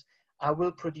 dimensions, I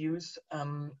will produce a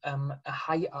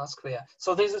high R-square.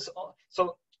 So this is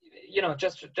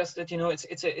just that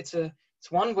it's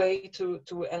one way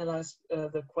to analyze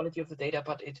the quality of the data,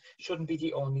 but it shouldn't be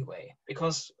the only way,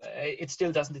 because it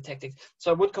still doesn't detect it.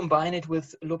 So I would combine it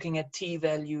with looking at T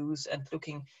values and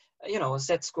looking,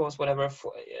 Z scores, whatever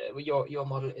for your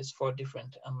model is for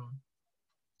different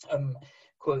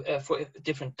for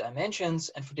different dimensions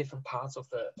and for different parts of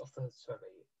the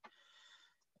survey.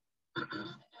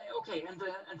 Okay, and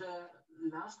the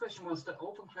last question was the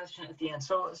open question at the end.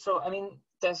 So I mean,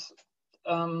 there's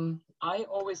I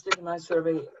always did in my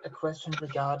survey a question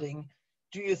regarding,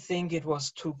 do you think it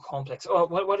was too complex, or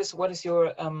what is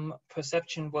your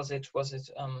perception? Was it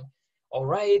all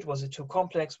right? Was it too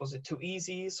complex? Was it too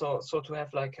easy? So to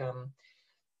have like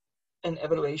an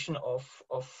evaluation of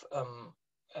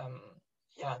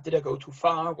yeah, did I go too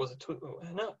far? Was it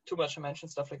too much dimension,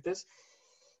 stuff like this?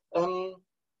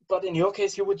 But in your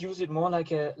case, you would use it more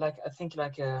like a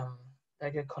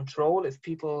control if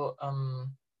people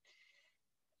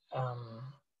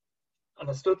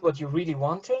understood what you really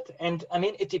wanted. And I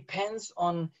mean, it depends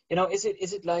on,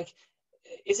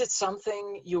 is it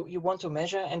something you want to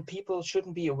measure and people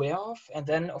shouldn't be aware of? And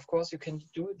then of course you can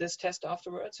do this test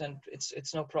afterwards and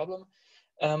it's no problem.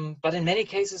 But in many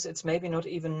cases, it's maybe not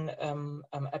even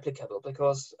applicable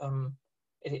because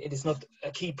it is not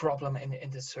a key problem in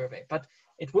this survey. But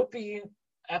it would be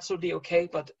absolutely okay,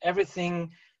 but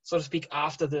everything, so to speak,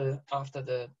 after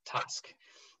the task.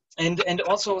 And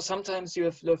also sometimes you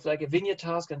have like a vignette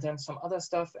task and then some other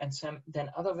stuff and then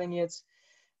other vignettes.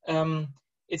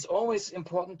 It's always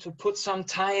important to put some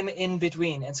time in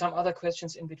between and some other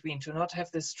questions in between to not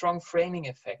have this strong framing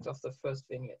effect of the first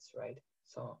vignettes, right?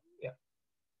 So, yeah.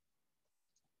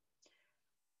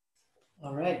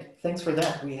 All right, thanks for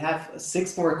that. We have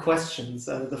 6 more questions,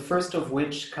 the first of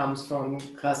which comes from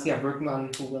Gracia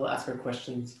Bergman, who will ask her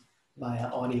questions via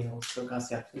audio. So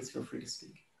Gracia, please feel free to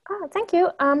speak. Oh, thank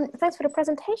you. Thanks for the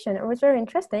presentation. It was very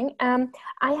interesting.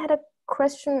 I had a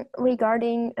question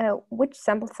regarding which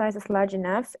sample size is large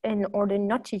enough in order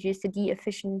not to use the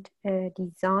D-efficient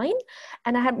design.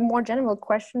 And I had a more general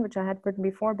question, which I had written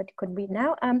before, but couldn't read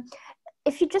now.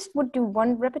 If you just would do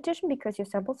one repetition because your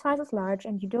sample size is large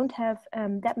and you don't have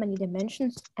that many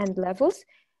dimensions and levels,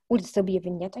 would it still be a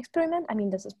vignette experiment? I mean,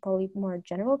 this is probably more a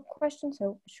general question,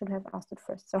 so I should have asked it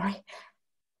first, sorry.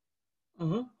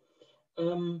 Mm-hmm.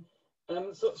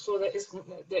 So there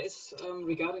is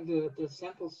regarding the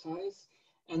sample size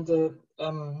and the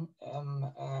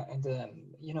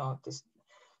you know, this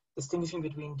distinguishing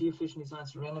between D-efficient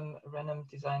designs, random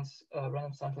designs,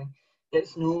 random sampling. There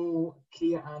is no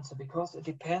clear answer because it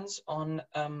depends on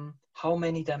how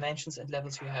many dimensions and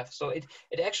levels you have. So it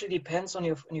actually depends on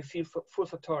your full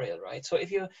factorial, right? So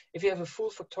if you have a full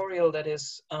factorial that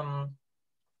is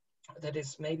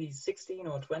maybe 16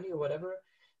 or 20 or whatever,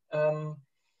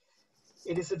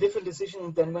 it is a different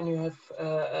decision than when you have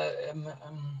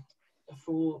a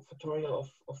full factorial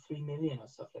of 3 million or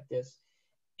stuff like this.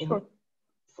 Sure.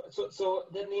 So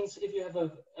that means if you have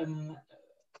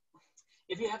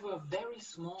a very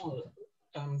small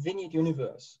vignette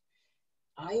universe,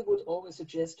 I would always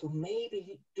suggest to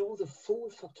maybe do the full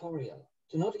factorial,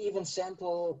 to not even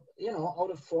sample, you know,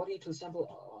 out of 40 to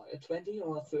sample 20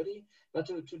 or 30, but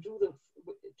to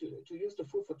use the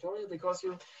full factorial, because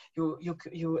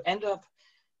you end up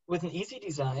with an easy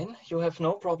design. You have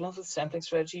no problems with sampling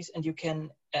strategies, and you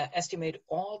can estimate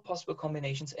all possible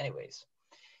combinations anyways.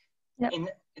 Yep. In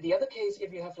the other case,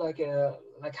 if you have like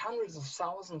hundreds of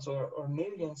thousands or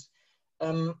millions,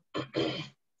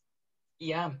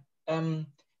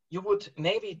 you would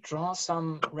maybe draw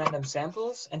some random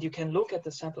samples, and you can look at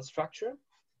the sample structure.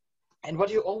 And what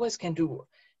you always can do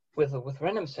with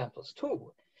random samples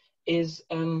too is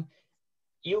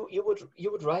you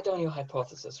would write down your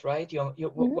hypothesis, right? Mm-hmm.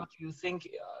 What you think,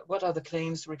 what are the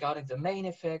claims regarding the main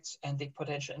effects and the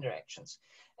potential interactions.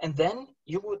 And then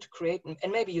you would create,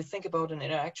 and maybe you think about an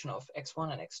interaction of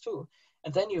x1 and x2,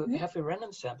 and then you have a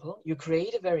random sample, you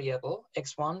create a variable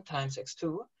x1 times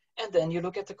x2, and then you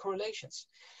look at the correlations.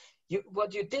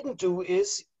 What you didn't do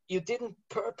is you didn't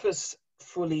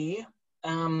purposefully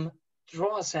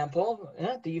draw a sample,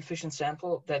 the efficient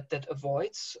sample that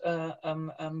avoids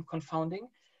confounding,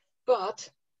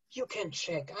 but you can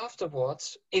check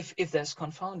afterwards if there's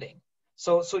confounding.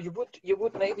 So you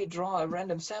would maybe draw a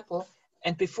random sample,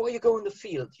 and before you go in the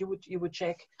field, you would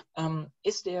check,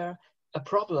 is there a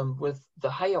problem with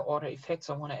the higher order effects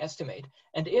I want to estimate?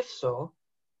 And if so,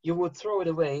 you would throw it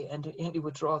away and you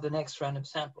would draw the next random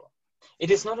sample. It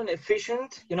is not an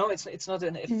efficient, you know, it's not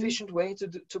an efficient way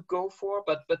to go for,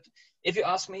 but if you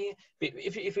ask me,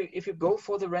 if you go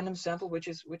for the random sample, which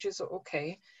is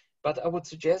okay, but I would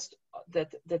suggest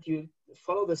that you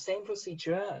follow the same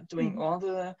procedure, doing all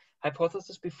the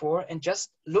hypotheses before, and just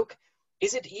look,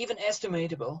 is it even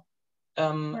estimatable,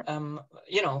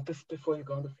 you know, before you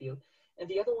go in the field. And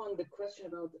the other one, the question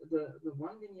about the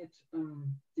one vignette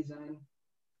design,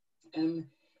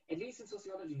 at least in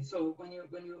sociology. So when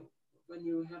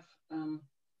you have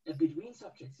a between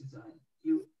subjects design,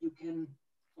 you can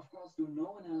of course do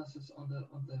no analysis on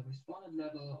the respondent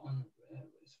level, on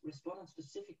respondent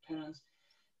specific patterns,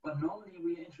 but normally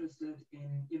we're interested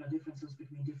in, you know, differences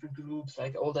between different groups,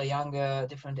 like older, younger,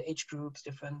 different age groups,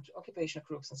 different occupational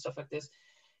groups and stuff like this.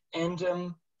 And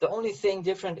the only thing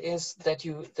different is that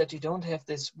you don't have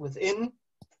this within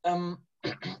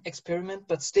experiment,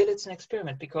 but still it's an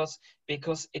experiment because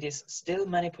it is still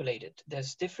manipulated.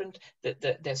 There's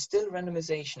there's still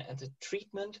randomization, and the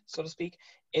treatment, so to speak,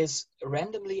 is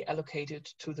randomly allocated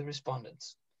to the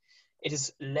respondents. It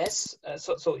is less,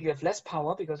 so you have less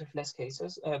power because of less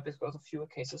cases, because of fewer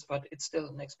cases, but it's still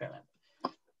an experiment,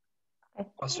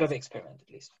 or survey experiment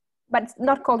at least. But it's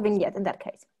not called vignette in that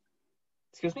case.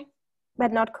 Excuse me?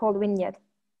 But not called vignette.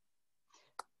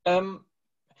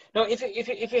 No,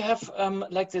 if you have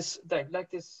like this,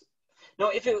 No,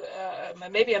 if you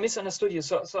maybe I misunderstood you.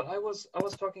 So I was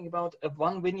talking about a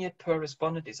one vignette per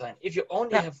respondent design. If you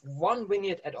only have one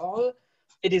vignette at all,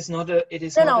 it is not a. It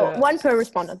is no, one per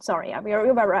respondent. Sorry, you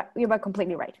were right. You were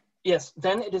completely right. Yes,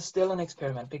 then it is still an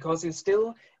experiment because you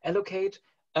still allocate.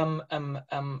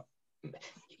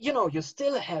 You know, you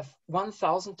still have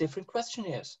 1,000 different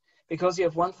questionnaires because you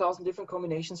have 1,000 different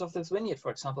combinations of this vignette, for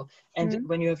example. And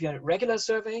when you have your regular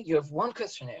survey, you have one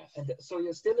questionnaire, and so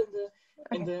you're still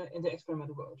in the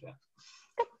experimental world. Yeah.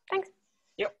 Good, thanks.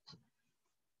 Yep.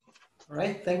 All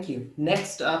right, thank you.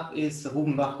 Next up is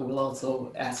Rubenbach, who will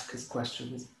also ask his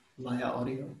questions via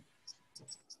audio.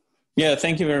 Yeah,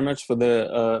 thank you very much for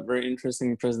the very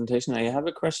interesting presentation. I have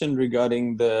a question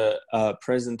regarding the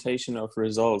presentation of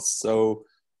results. So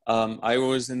I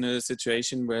was in a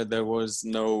situation where there was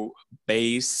no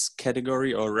base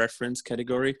category or reference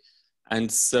category.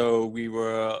 And so we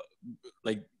were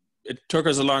like, it took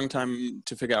us a long time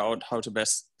to figure out how to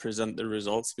best present the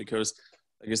results because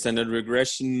like a standard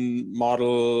regression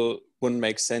model wouldn't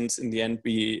make sense. In the end,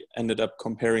 we ended up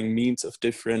comparing means of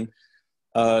different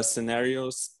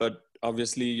scenarios, but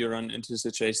obviously you run into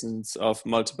situations of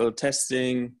multiple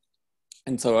testing.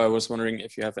 And so I was wondering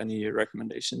if you have any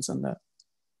recommendations on that.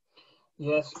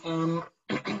 Yes.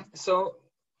 So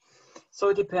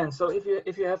it depends. So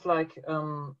if you have like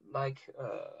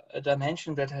a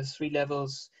dimension that has 3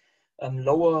 levels,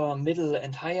 lower, middle,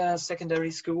 and higher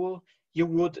secondary school, you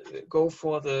would go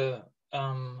for the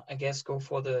I guess go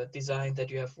for the design that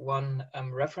you have one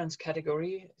reference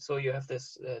category. So you have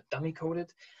this dummy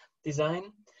coded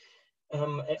design.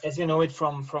 As you know it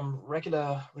from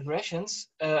regular regressions,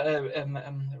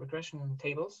 regression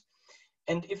tables.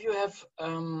 And if you have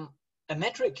a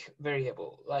metric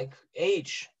variable like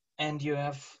age, and you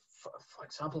have, for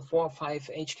example, 4 or 5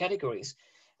 age categories,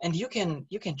 and you can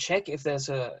check if there's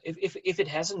if it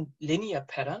has a linear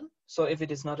pattern. So if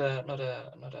it is not a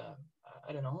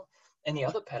I don't know, any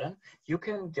other pattern, you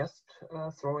can just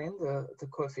throw in the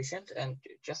coefficient and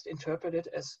just interpret it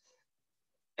as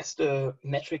the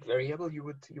metric variable you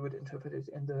would interpret it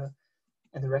in the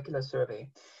regular survey.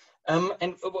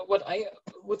 And what I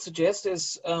would suggest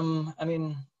is, I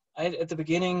mean, at the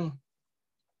beginning,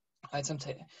 I had some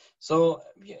so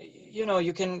you know,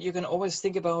 you can always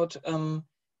think about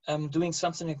doing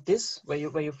something like this, where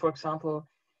you for example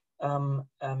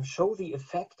show the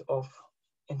effect of,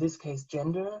 in this case,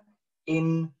 gender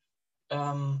in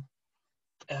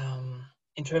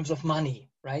terms of money,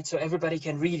 right? So everybody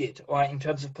can read it, or in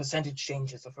terms of percentage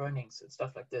changes of earnings and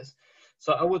stuff like this.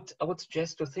 So I would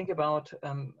suggest to think about,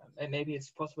 and maybe it's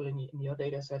possible in your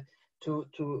data set, to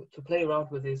play around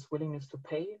with this willingness to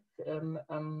pay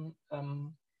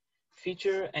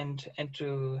feature, and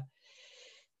to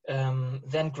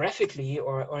then graphically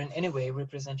or in any way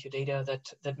represent your data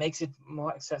that makes it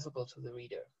more accessible to the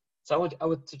reader. So I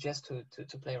would suggest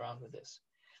to play around with this.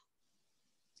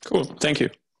 Cool, thank you.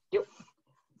 Yep.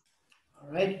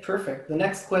 All right, perfect. The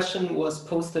next question was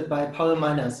posted by Paul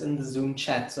Miners in the Zoom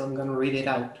chat, so I'm going to read it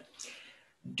out.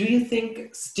 Do you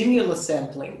think stimulus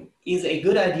sampling is a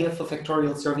good idea for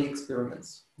factorial survey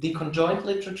experiments? The conjoint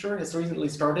literature has recently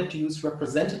started to use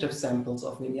representative samples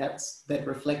of vignettes that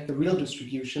reflect the real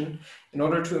distribution in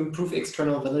order to improve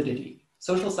external validity.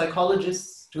 Social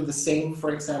psychologists do the same, for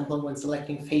example, when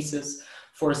selecting faces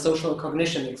for a social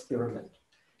cognition experiment.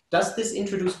 Does this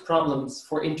introduce problems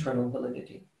for internal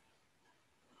validity?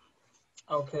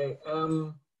 Okay.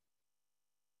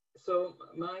 So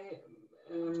my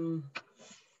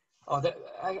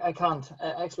I can't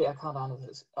actually. I can't answer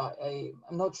this.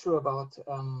 I'm not sure about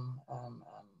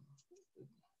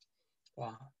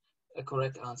a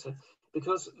correct answer,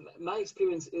 because my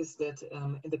experience is that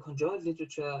in the conjoint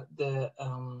literature, the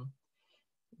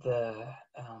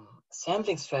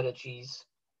sampling strategies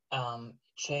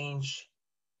change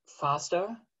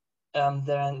faster.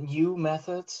 There are new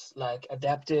methods like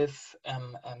adaptive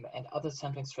and other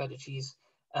sampling strategies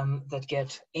that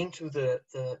get into the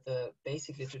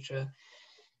basic literature,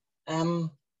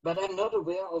 but I'm not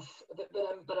aware of.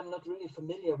 But I'm not really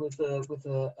familiar with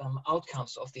the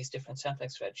outcomes of these different sampling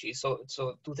strategies. So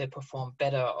do they perform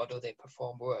better or do they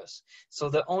perform worse? So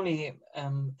the only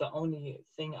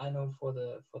thing I know for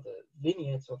the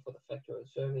vignettes or for the factorial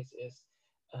surveys is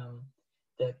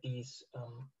that these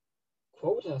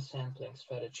quota sampling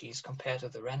strategies compared to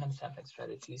the random sampling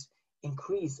strategies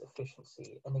increase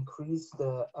efficiency and increase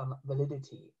the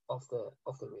validity of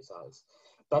the results,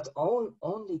 but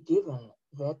only given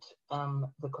that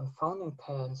the confounding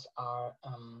patterns are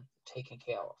taken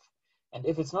care of. And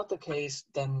if it's not the case,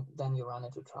 then you run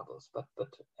into troubles. But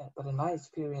in my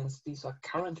experience, these are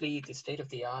currently the state of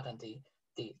the art and the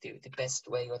best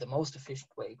way or the most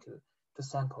efficient way to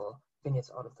sample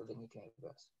vignettes out of the vignette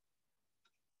universe.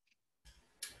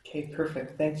 Okay,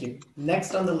 perfect. Thank you.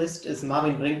 Next on the list is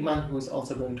Marvin Brinkmann, who is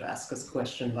also going to ask us a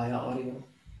question via audio.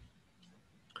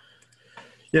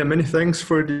 Yeah, many thanks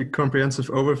for the comprehensive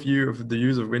overview of the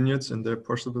use of vignettes and their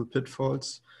possible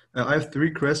pitfalls. I have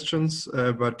 3 questions,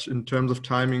 but in terms of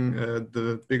timing,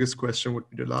 the biggest question would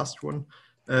be the last one.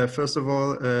 First of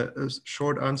all, a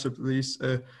short answer, please.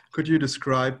 Could you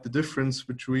describe the difference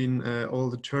between all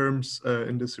the terms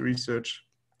in this research,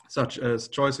 such as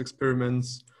choice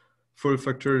experiments, full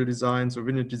factorial designs, or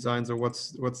vignette designs, or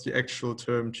what's the actual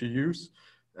term to use?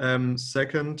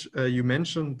 Second, you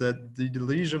mentioned that the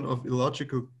deletion of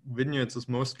illogical vignettes is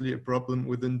mostly a problem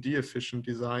within D-efficient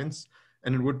designs,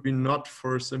 and it would be not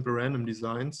for simple random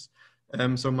designs.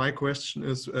 So my question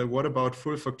is, what about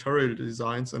full factorial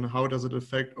designs, and how does it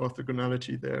affect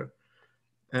orthogonality there?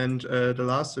 And the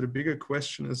last, the bigger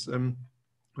question is,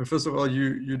 first of all,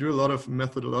 you do a lot of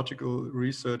methodological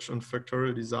research on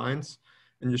factorial designs,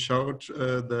 and you showed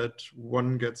that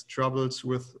one gets troubles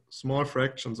with small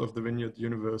fractions of the vignette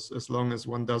universe as long as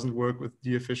one doesn't work with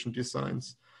D-efficient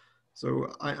designs.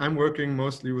 So I'm working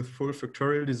mostly with full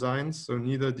factorial designs, so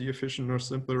neither D-efficient nor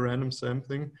simple random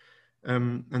sampling.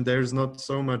 And there's not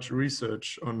so much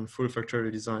research on full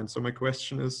factorial design. So my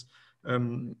question is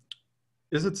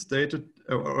it stated,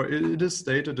 or it is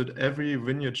stated that every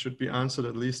vignette should be answered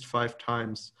at least 5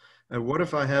 times. What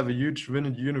if I have a huge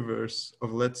vignette universe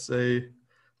of, let's say,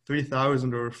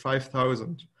 3,000 or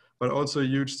 5,000, but also a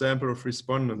huge sample of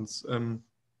respondents, and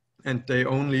they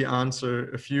only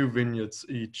answer a few vignettes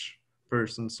each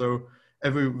person. So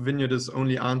every vignette is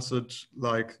only answered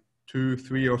like 2,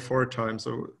 3, or 4 times.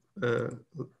 So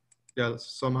yeah,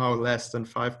 somehow less than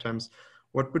 5 times.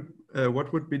 What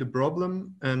would be the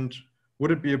problem? And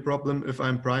would it be a problem if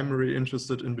I'm primarily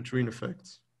interested in between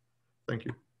effects? Thank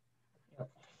you.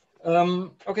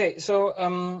 Okay,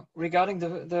 so regarding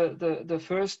the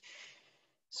first,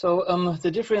 so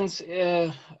the difference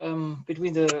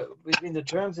between the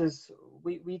terms is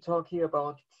we talk here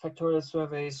about factorial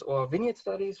surveys or vignette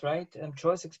studies, right?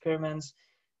 Choice experiments,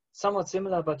 somewhat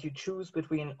similar, but you choose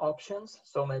between options,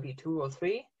 so maybe 2 or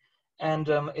 3, and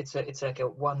it's like a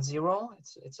 1-0.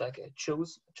 It's like a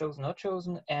chosen, not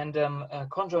chosen, and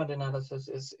conjoint analysis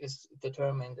is the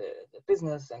term in the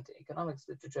business and the economics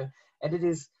literature, and it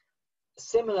is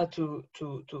similar to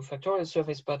factorial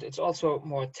surveys, but it's also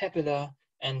more tabular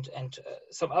and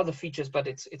some other features, but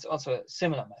it's also a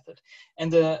similar method.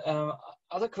 And the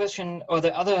other question, or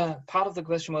the other part of the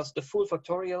question, was the full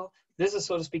factorial. This is,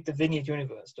 so to speak, the vignette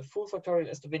universe. The full factorial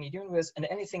is the vignette universe, and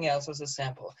anything else is a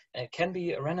sample. And it can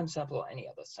be a random sample or any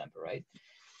other sample, right?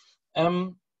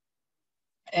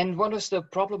 And what is the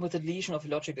problem with the deletion of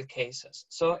illogical cases?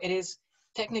 So it is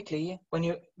technically when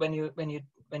you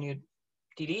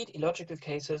delete illogical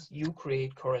cases, you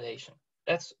create correlation.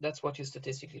 That's what you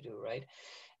statistically do, right?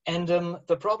 And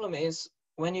the problem is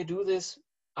when you do this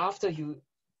after you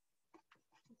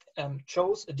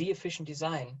chose a D-efficient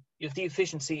design, your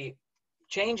D-efficiency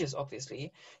changes,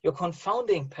 obviously, your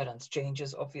confounding patterns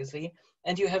changes, obviously,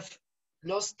 and you have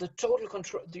lost the total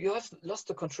control. You have lost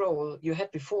the control you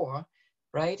had before,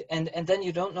 right? And then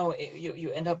you don't know,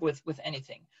 you end up with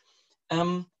anything.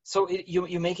 So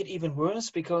you make it even worse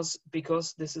because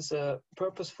this is a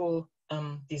purposeful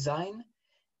design,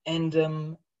 and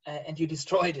you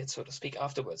destroyed it, so to speak,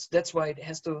 afterwards. That's why it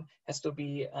has to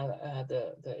be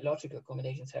the illogical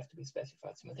combinations have to be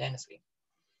specified simultaneously.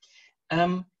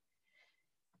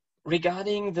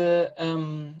 Regarding the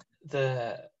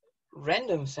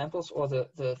random samples or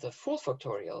the full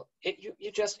factorial,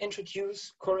 you just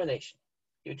introduce correlation.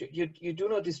 You do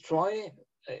not destroy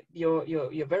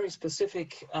your very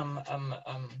specific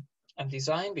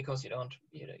design, because you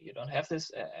don't have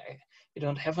this. You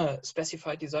don't have a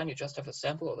specified design. You just have a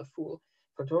sample or the full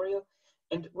factorial.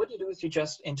 And what you do is you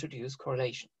just introduce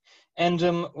correlation. And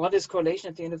what is correlation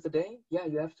at the end of the day? Yeah,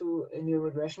 you have to, in your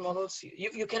regression models,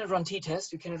 you cannot run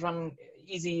t-tests, you can run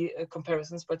easy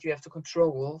comparisons, but you have to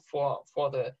control for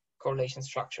the correlation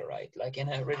structure, right? Like in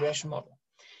a regression model.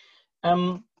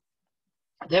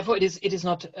 Therefore, it is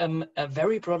not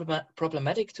very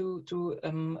problematic to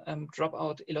drop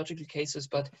out illogical cases,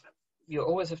 but you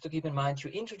always have to keep in mind you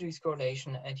introduce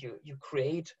correlation and you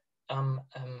create a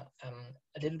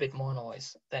little bit more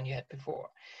noise than you had before.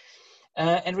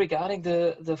 And regarding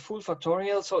the full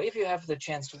factorial, so if you have the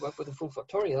chance to work with a full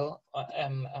factorial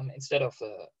instead of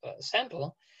the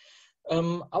sample,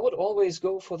 I would always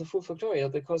go for the full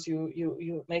factorial, because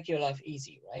you make your life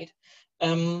easy, right?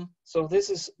 So this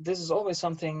is always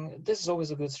something. This is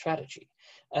always a good strategy.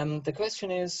 The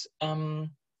question is,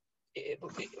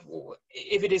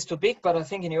 if it is too big, but I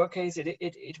think in your case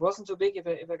it wasn't too big,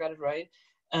 if I got it right.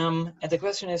 And the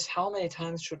question is, how many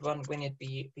times should one vignette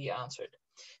be answered?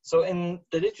 So in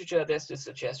the literature, there's this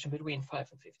suggestion between 5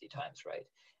 and 50 times, right?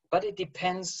 But it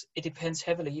depends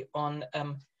heavily on,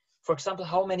 for example,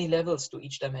 how many levels do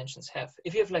each dimensions have?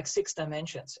 If you have like 6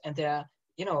 dimensions and there's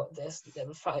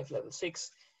level 5, level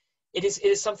 6, it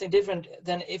is something different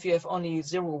than if you have only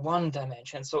 0, 1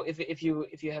 dimension. So if you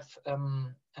have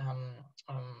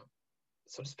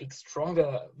so to speak,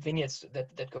 stronger vignettes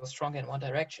that go stronger in one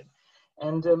direction.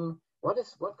 And what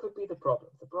could be the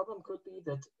problem? The problem could be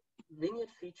that vignette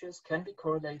features can be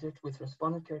correlated with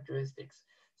respondent characteristics.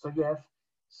 So you have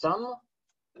some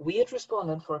weird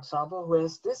respondent, for example, who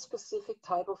has this specific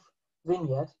type of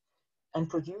vignette and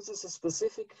produces a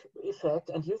specific effect,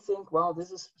 and you think, wow,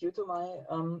 this is due to my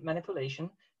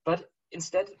manipulation, but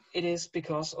instead it is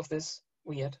because of this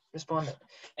weird respondent.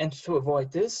 And to avoid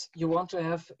this, you want to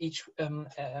have each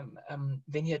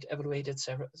vignette evaluated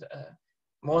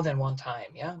more than one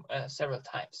time, several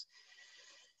times.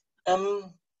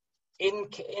 In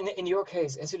your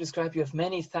case, as you described, you have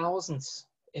many thousands,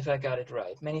 if I got it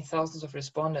right, many thousands of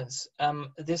respondents.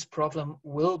 This problem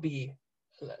will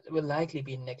likely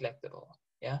be neglectable.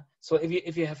 Yeah. So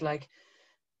if you have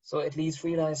at least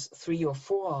realize 3 or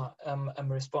 4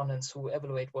 respondents who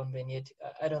evaluate one vignette,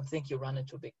 I don't think you run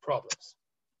into big problems.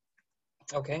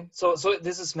 Okay. So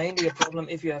this is mainly a problem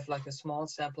if you have like a small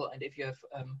sample and if you have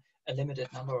a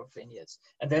limited number of vignettes.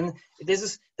 And then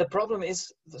the problem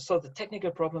is, so the technical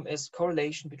problem is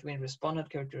correlation between respondent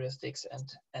characteristics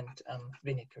and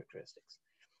vignette characteristics.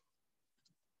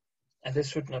 And this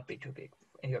should not be too big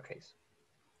in your case.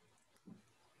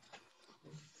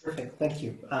 Perfect, thank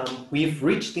you. We've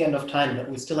reached the end of time, but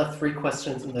we still have 3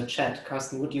 questions in the chat.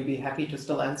 Carsten, would you be happy to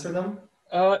still answer them?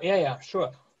 Yeah,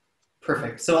 sure.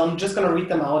 Perfect. So I'm just going to read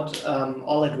them out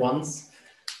all at once,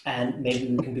 and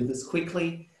maybe we can do this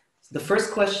quickly. The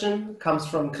first question comes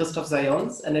from Christoph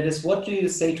Zayons, and it is, what do you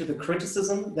say to the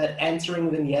criticism that answering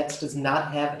vignettes does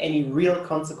not have any real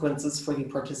consequences for the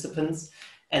participants,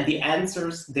 and the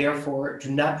answers, therefore, do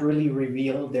not really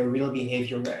reveal their real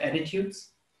behavior or attitudes?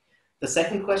 The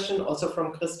second question, also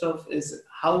from Christoph, is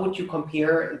how would you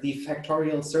compare the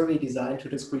factorial survey design to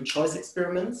discrete choice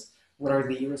experiments? What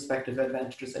are the respective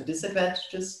advantages and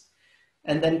disadvantages?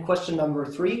 And then question number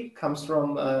 3 comes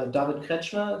from David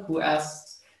Kretschmer, who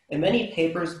asks, in many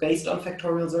papers based on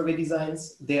factorial survey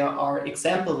designs, there are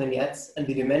example vignettes and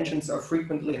the dimensions are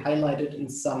frequently highlighted in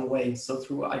some way, so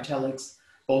through italics,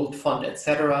 bold font,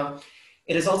 etc.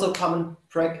 Is it also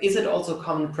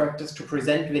common practice to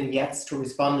present vignettes to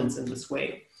respondents in this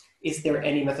way? Is there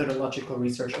any methodological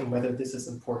research on whether this is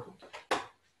important?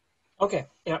 Okay,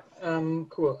 yeah,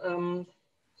 cool.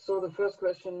 So the first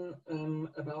question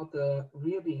about the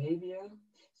real behavior.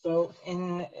 So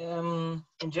in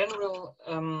general,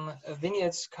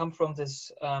 vignettes come from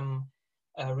this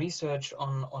research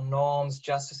on norms,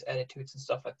 justice attitudes, and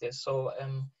stuff like this. So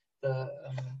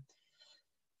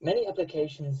many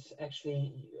applications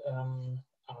actually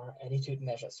are attitude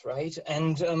measures, right?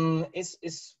 And is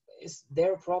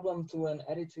there a problem to an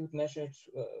attitude measured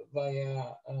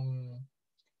via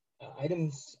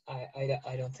items?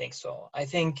 I don't think so. I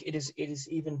think it is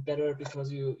even better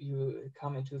because you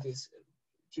come into this,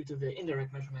 due to the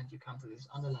indirect measurement, you come to these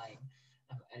underlying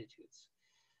attitudes.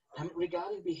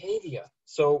 Regarding behavior,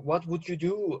 so what would you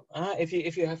do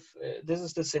if you have this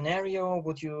is the scenario?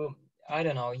 Would you, I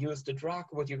don't know, use the drug?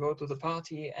 Would you go to the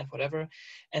party and whatever?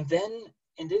 And then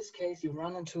in this case, you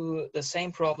run into the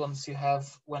same problems you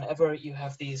have whenever you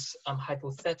have these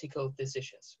hypothetical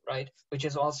decisions, right? Which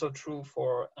is also true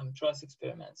for choice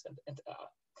experiments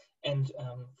and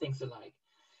things alike.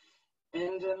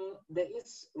 And there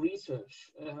is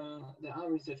research, there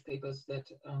are research papers that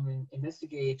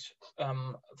investigate,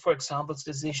 for example,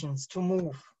 decisions to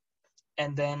move,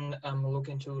 and then look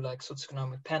into like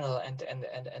socioeconomic panel and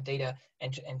data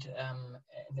and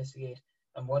investigate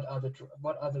what are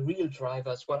the real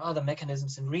drivers, what are the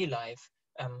mechanisms in real life,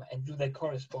 and do they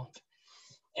correspond?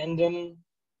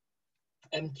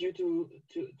 And due to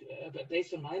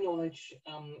based on my knowledge,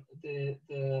 the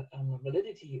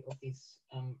validity of these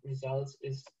results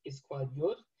is quite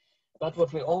good. But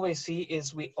what we always see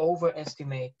is we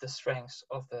overestimate the strengths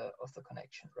of the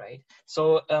connection, right?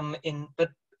 So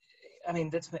but I mean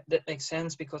that makes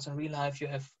sense, because in real life you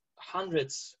have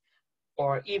hundreds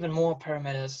or even more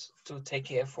parameters to take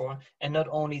care for, and not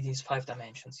only these 5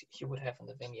 dimensions you would have in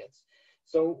the vignettes.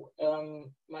 So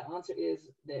my answer is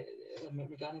that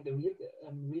regarding the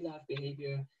real life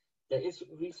behavior, there is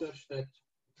research that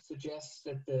suggests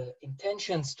that the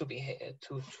intentions to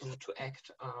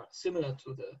act are similar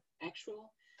to the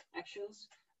actual actions,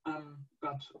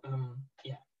 but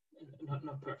yeah,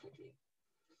 not perfectly.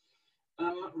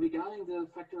 Regarding the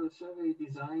factorial survey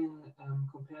design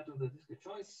compared to the discrete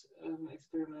choice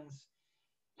experiments,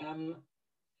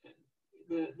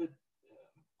 the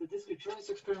discrete choice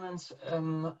experiments,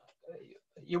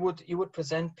 you would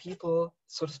present people,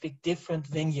 so to speak, different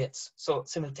vignettes, so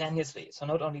simultaneously. So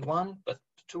not only one, but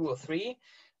 2 or 3,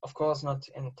 of course, not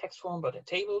in text form, but in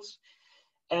tables.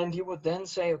 And you would then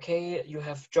say, okay, you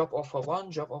have job offer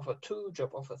 1, job offer 2,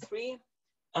 job offer 3.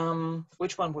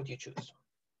 Which one would you choose?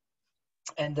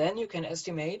 And then you can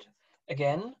estimate,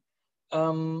 again,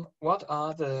 what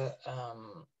are the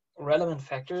relevant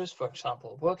factors, for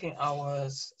example, working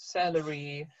hours,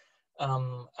 salary,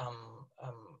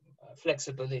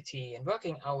 flexibility in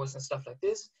working hours and stuff like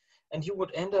this. And you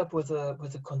would end up with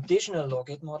a conditional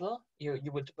logit model.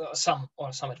 You would some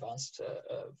advanced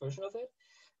version of it.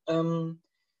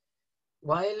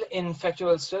 While in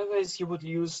factorial surveys, you would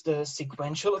use the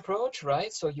sequential approach,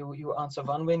 right? So you answer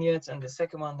one vignette and the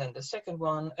second one, then the second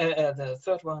one, the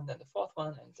third one, then the fourth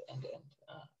one, and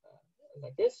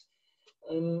like this.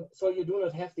 So you do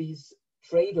not have these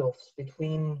trade-offs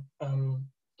between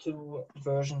 2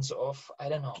 versions of, I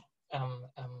don't know,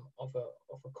 of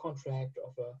a contract,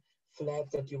 of a flag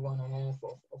that you want to have,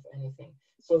 of anything.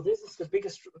 So this is the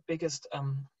biggest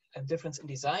difference in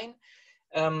design.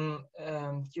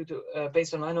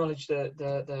 Based on my knowledge,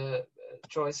 the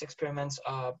choice experiments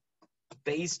are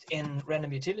based in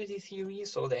random utility theory,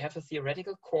 so they have a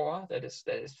theoretical core that is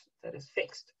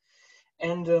fixed,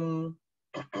 and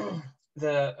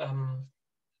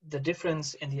the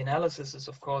difference in the analysis is,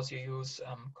 of course, you use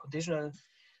conditional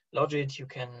logic. You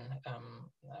can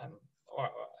or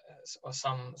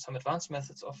some advanced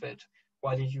methods of it,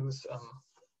 while you use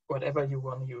whatever you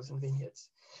want to use in vignettes,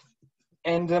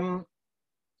 and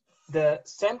the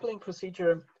sampling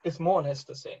procedure is more or less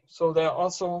the same. So there are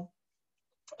also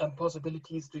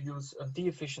possibilities to use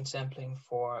de-efficient sampling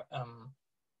for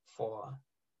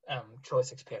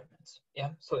choice experiments.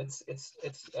 Yeah, so it's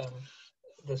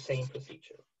the same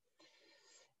procedure.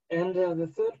 And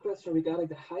the third question regarding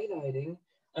the highlighting,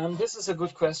 this is a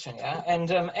good question. Yeah,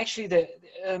 and actually,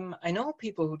 I know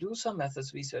people who do some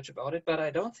methods research about it, but I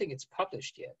don't think it's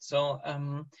published yet. So.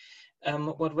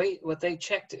 What they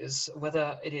checked is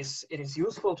whether it is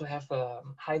useful to have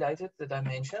highlighted the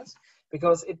dimensions,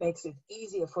 because it makes it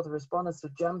easier for the respondents to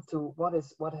jump to what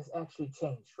has actually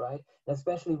changed, right? And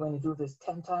especially when you do this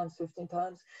 10 times, 15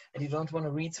 times, and you don't want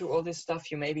to read through all this stuff,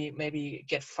 you maybe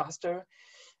get faster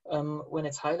when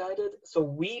it's highlighted. So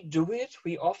we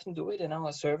often do it in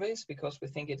our surveys, because we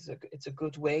think it's a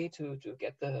good way to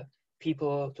get the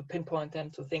people to pinpoint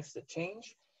them to things that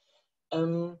change.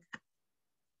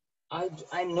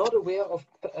 I'm not aware of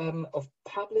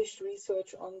published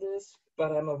research on this,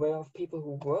 but I'm aware of people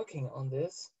who are working on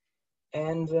this,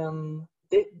 and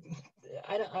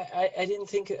I didn't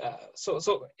think so.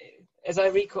 As I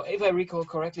recall, if I recall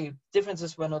correctly,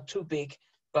 differences were not too big,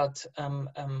 but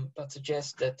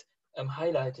suggest that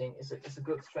highlighting is a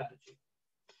good strategy.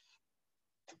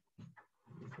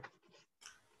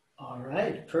 All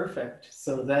right, perfect.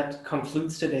 So that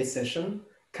concludes today's session.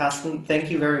 Carsten,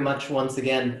 thank you very much once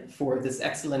again for this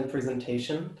excellent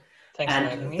presentation. Thanks for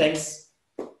having me. Thanks,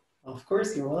 of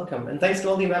course, you're welcome. And thanks to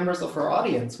all the members of our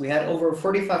audience. We had over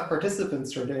 45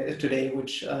 participants today,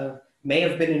 which may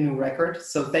have been a new record.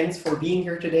 So thanks for being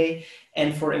here today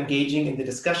and for engaging in the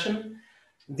discussion.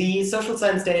 The Social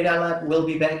Science Data Lab will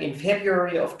be back in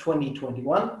February of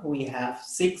 2021. We have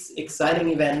 6 exciting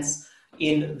events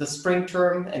in the spring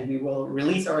term, and we will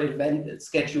release our event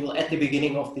schedule at the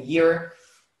beginning of the year.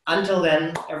 Until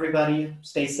then, everybody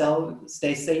stay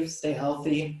safe, stay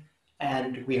healthy,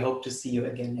 and we hope to see you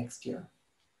again next year.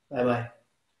 Bye-bye.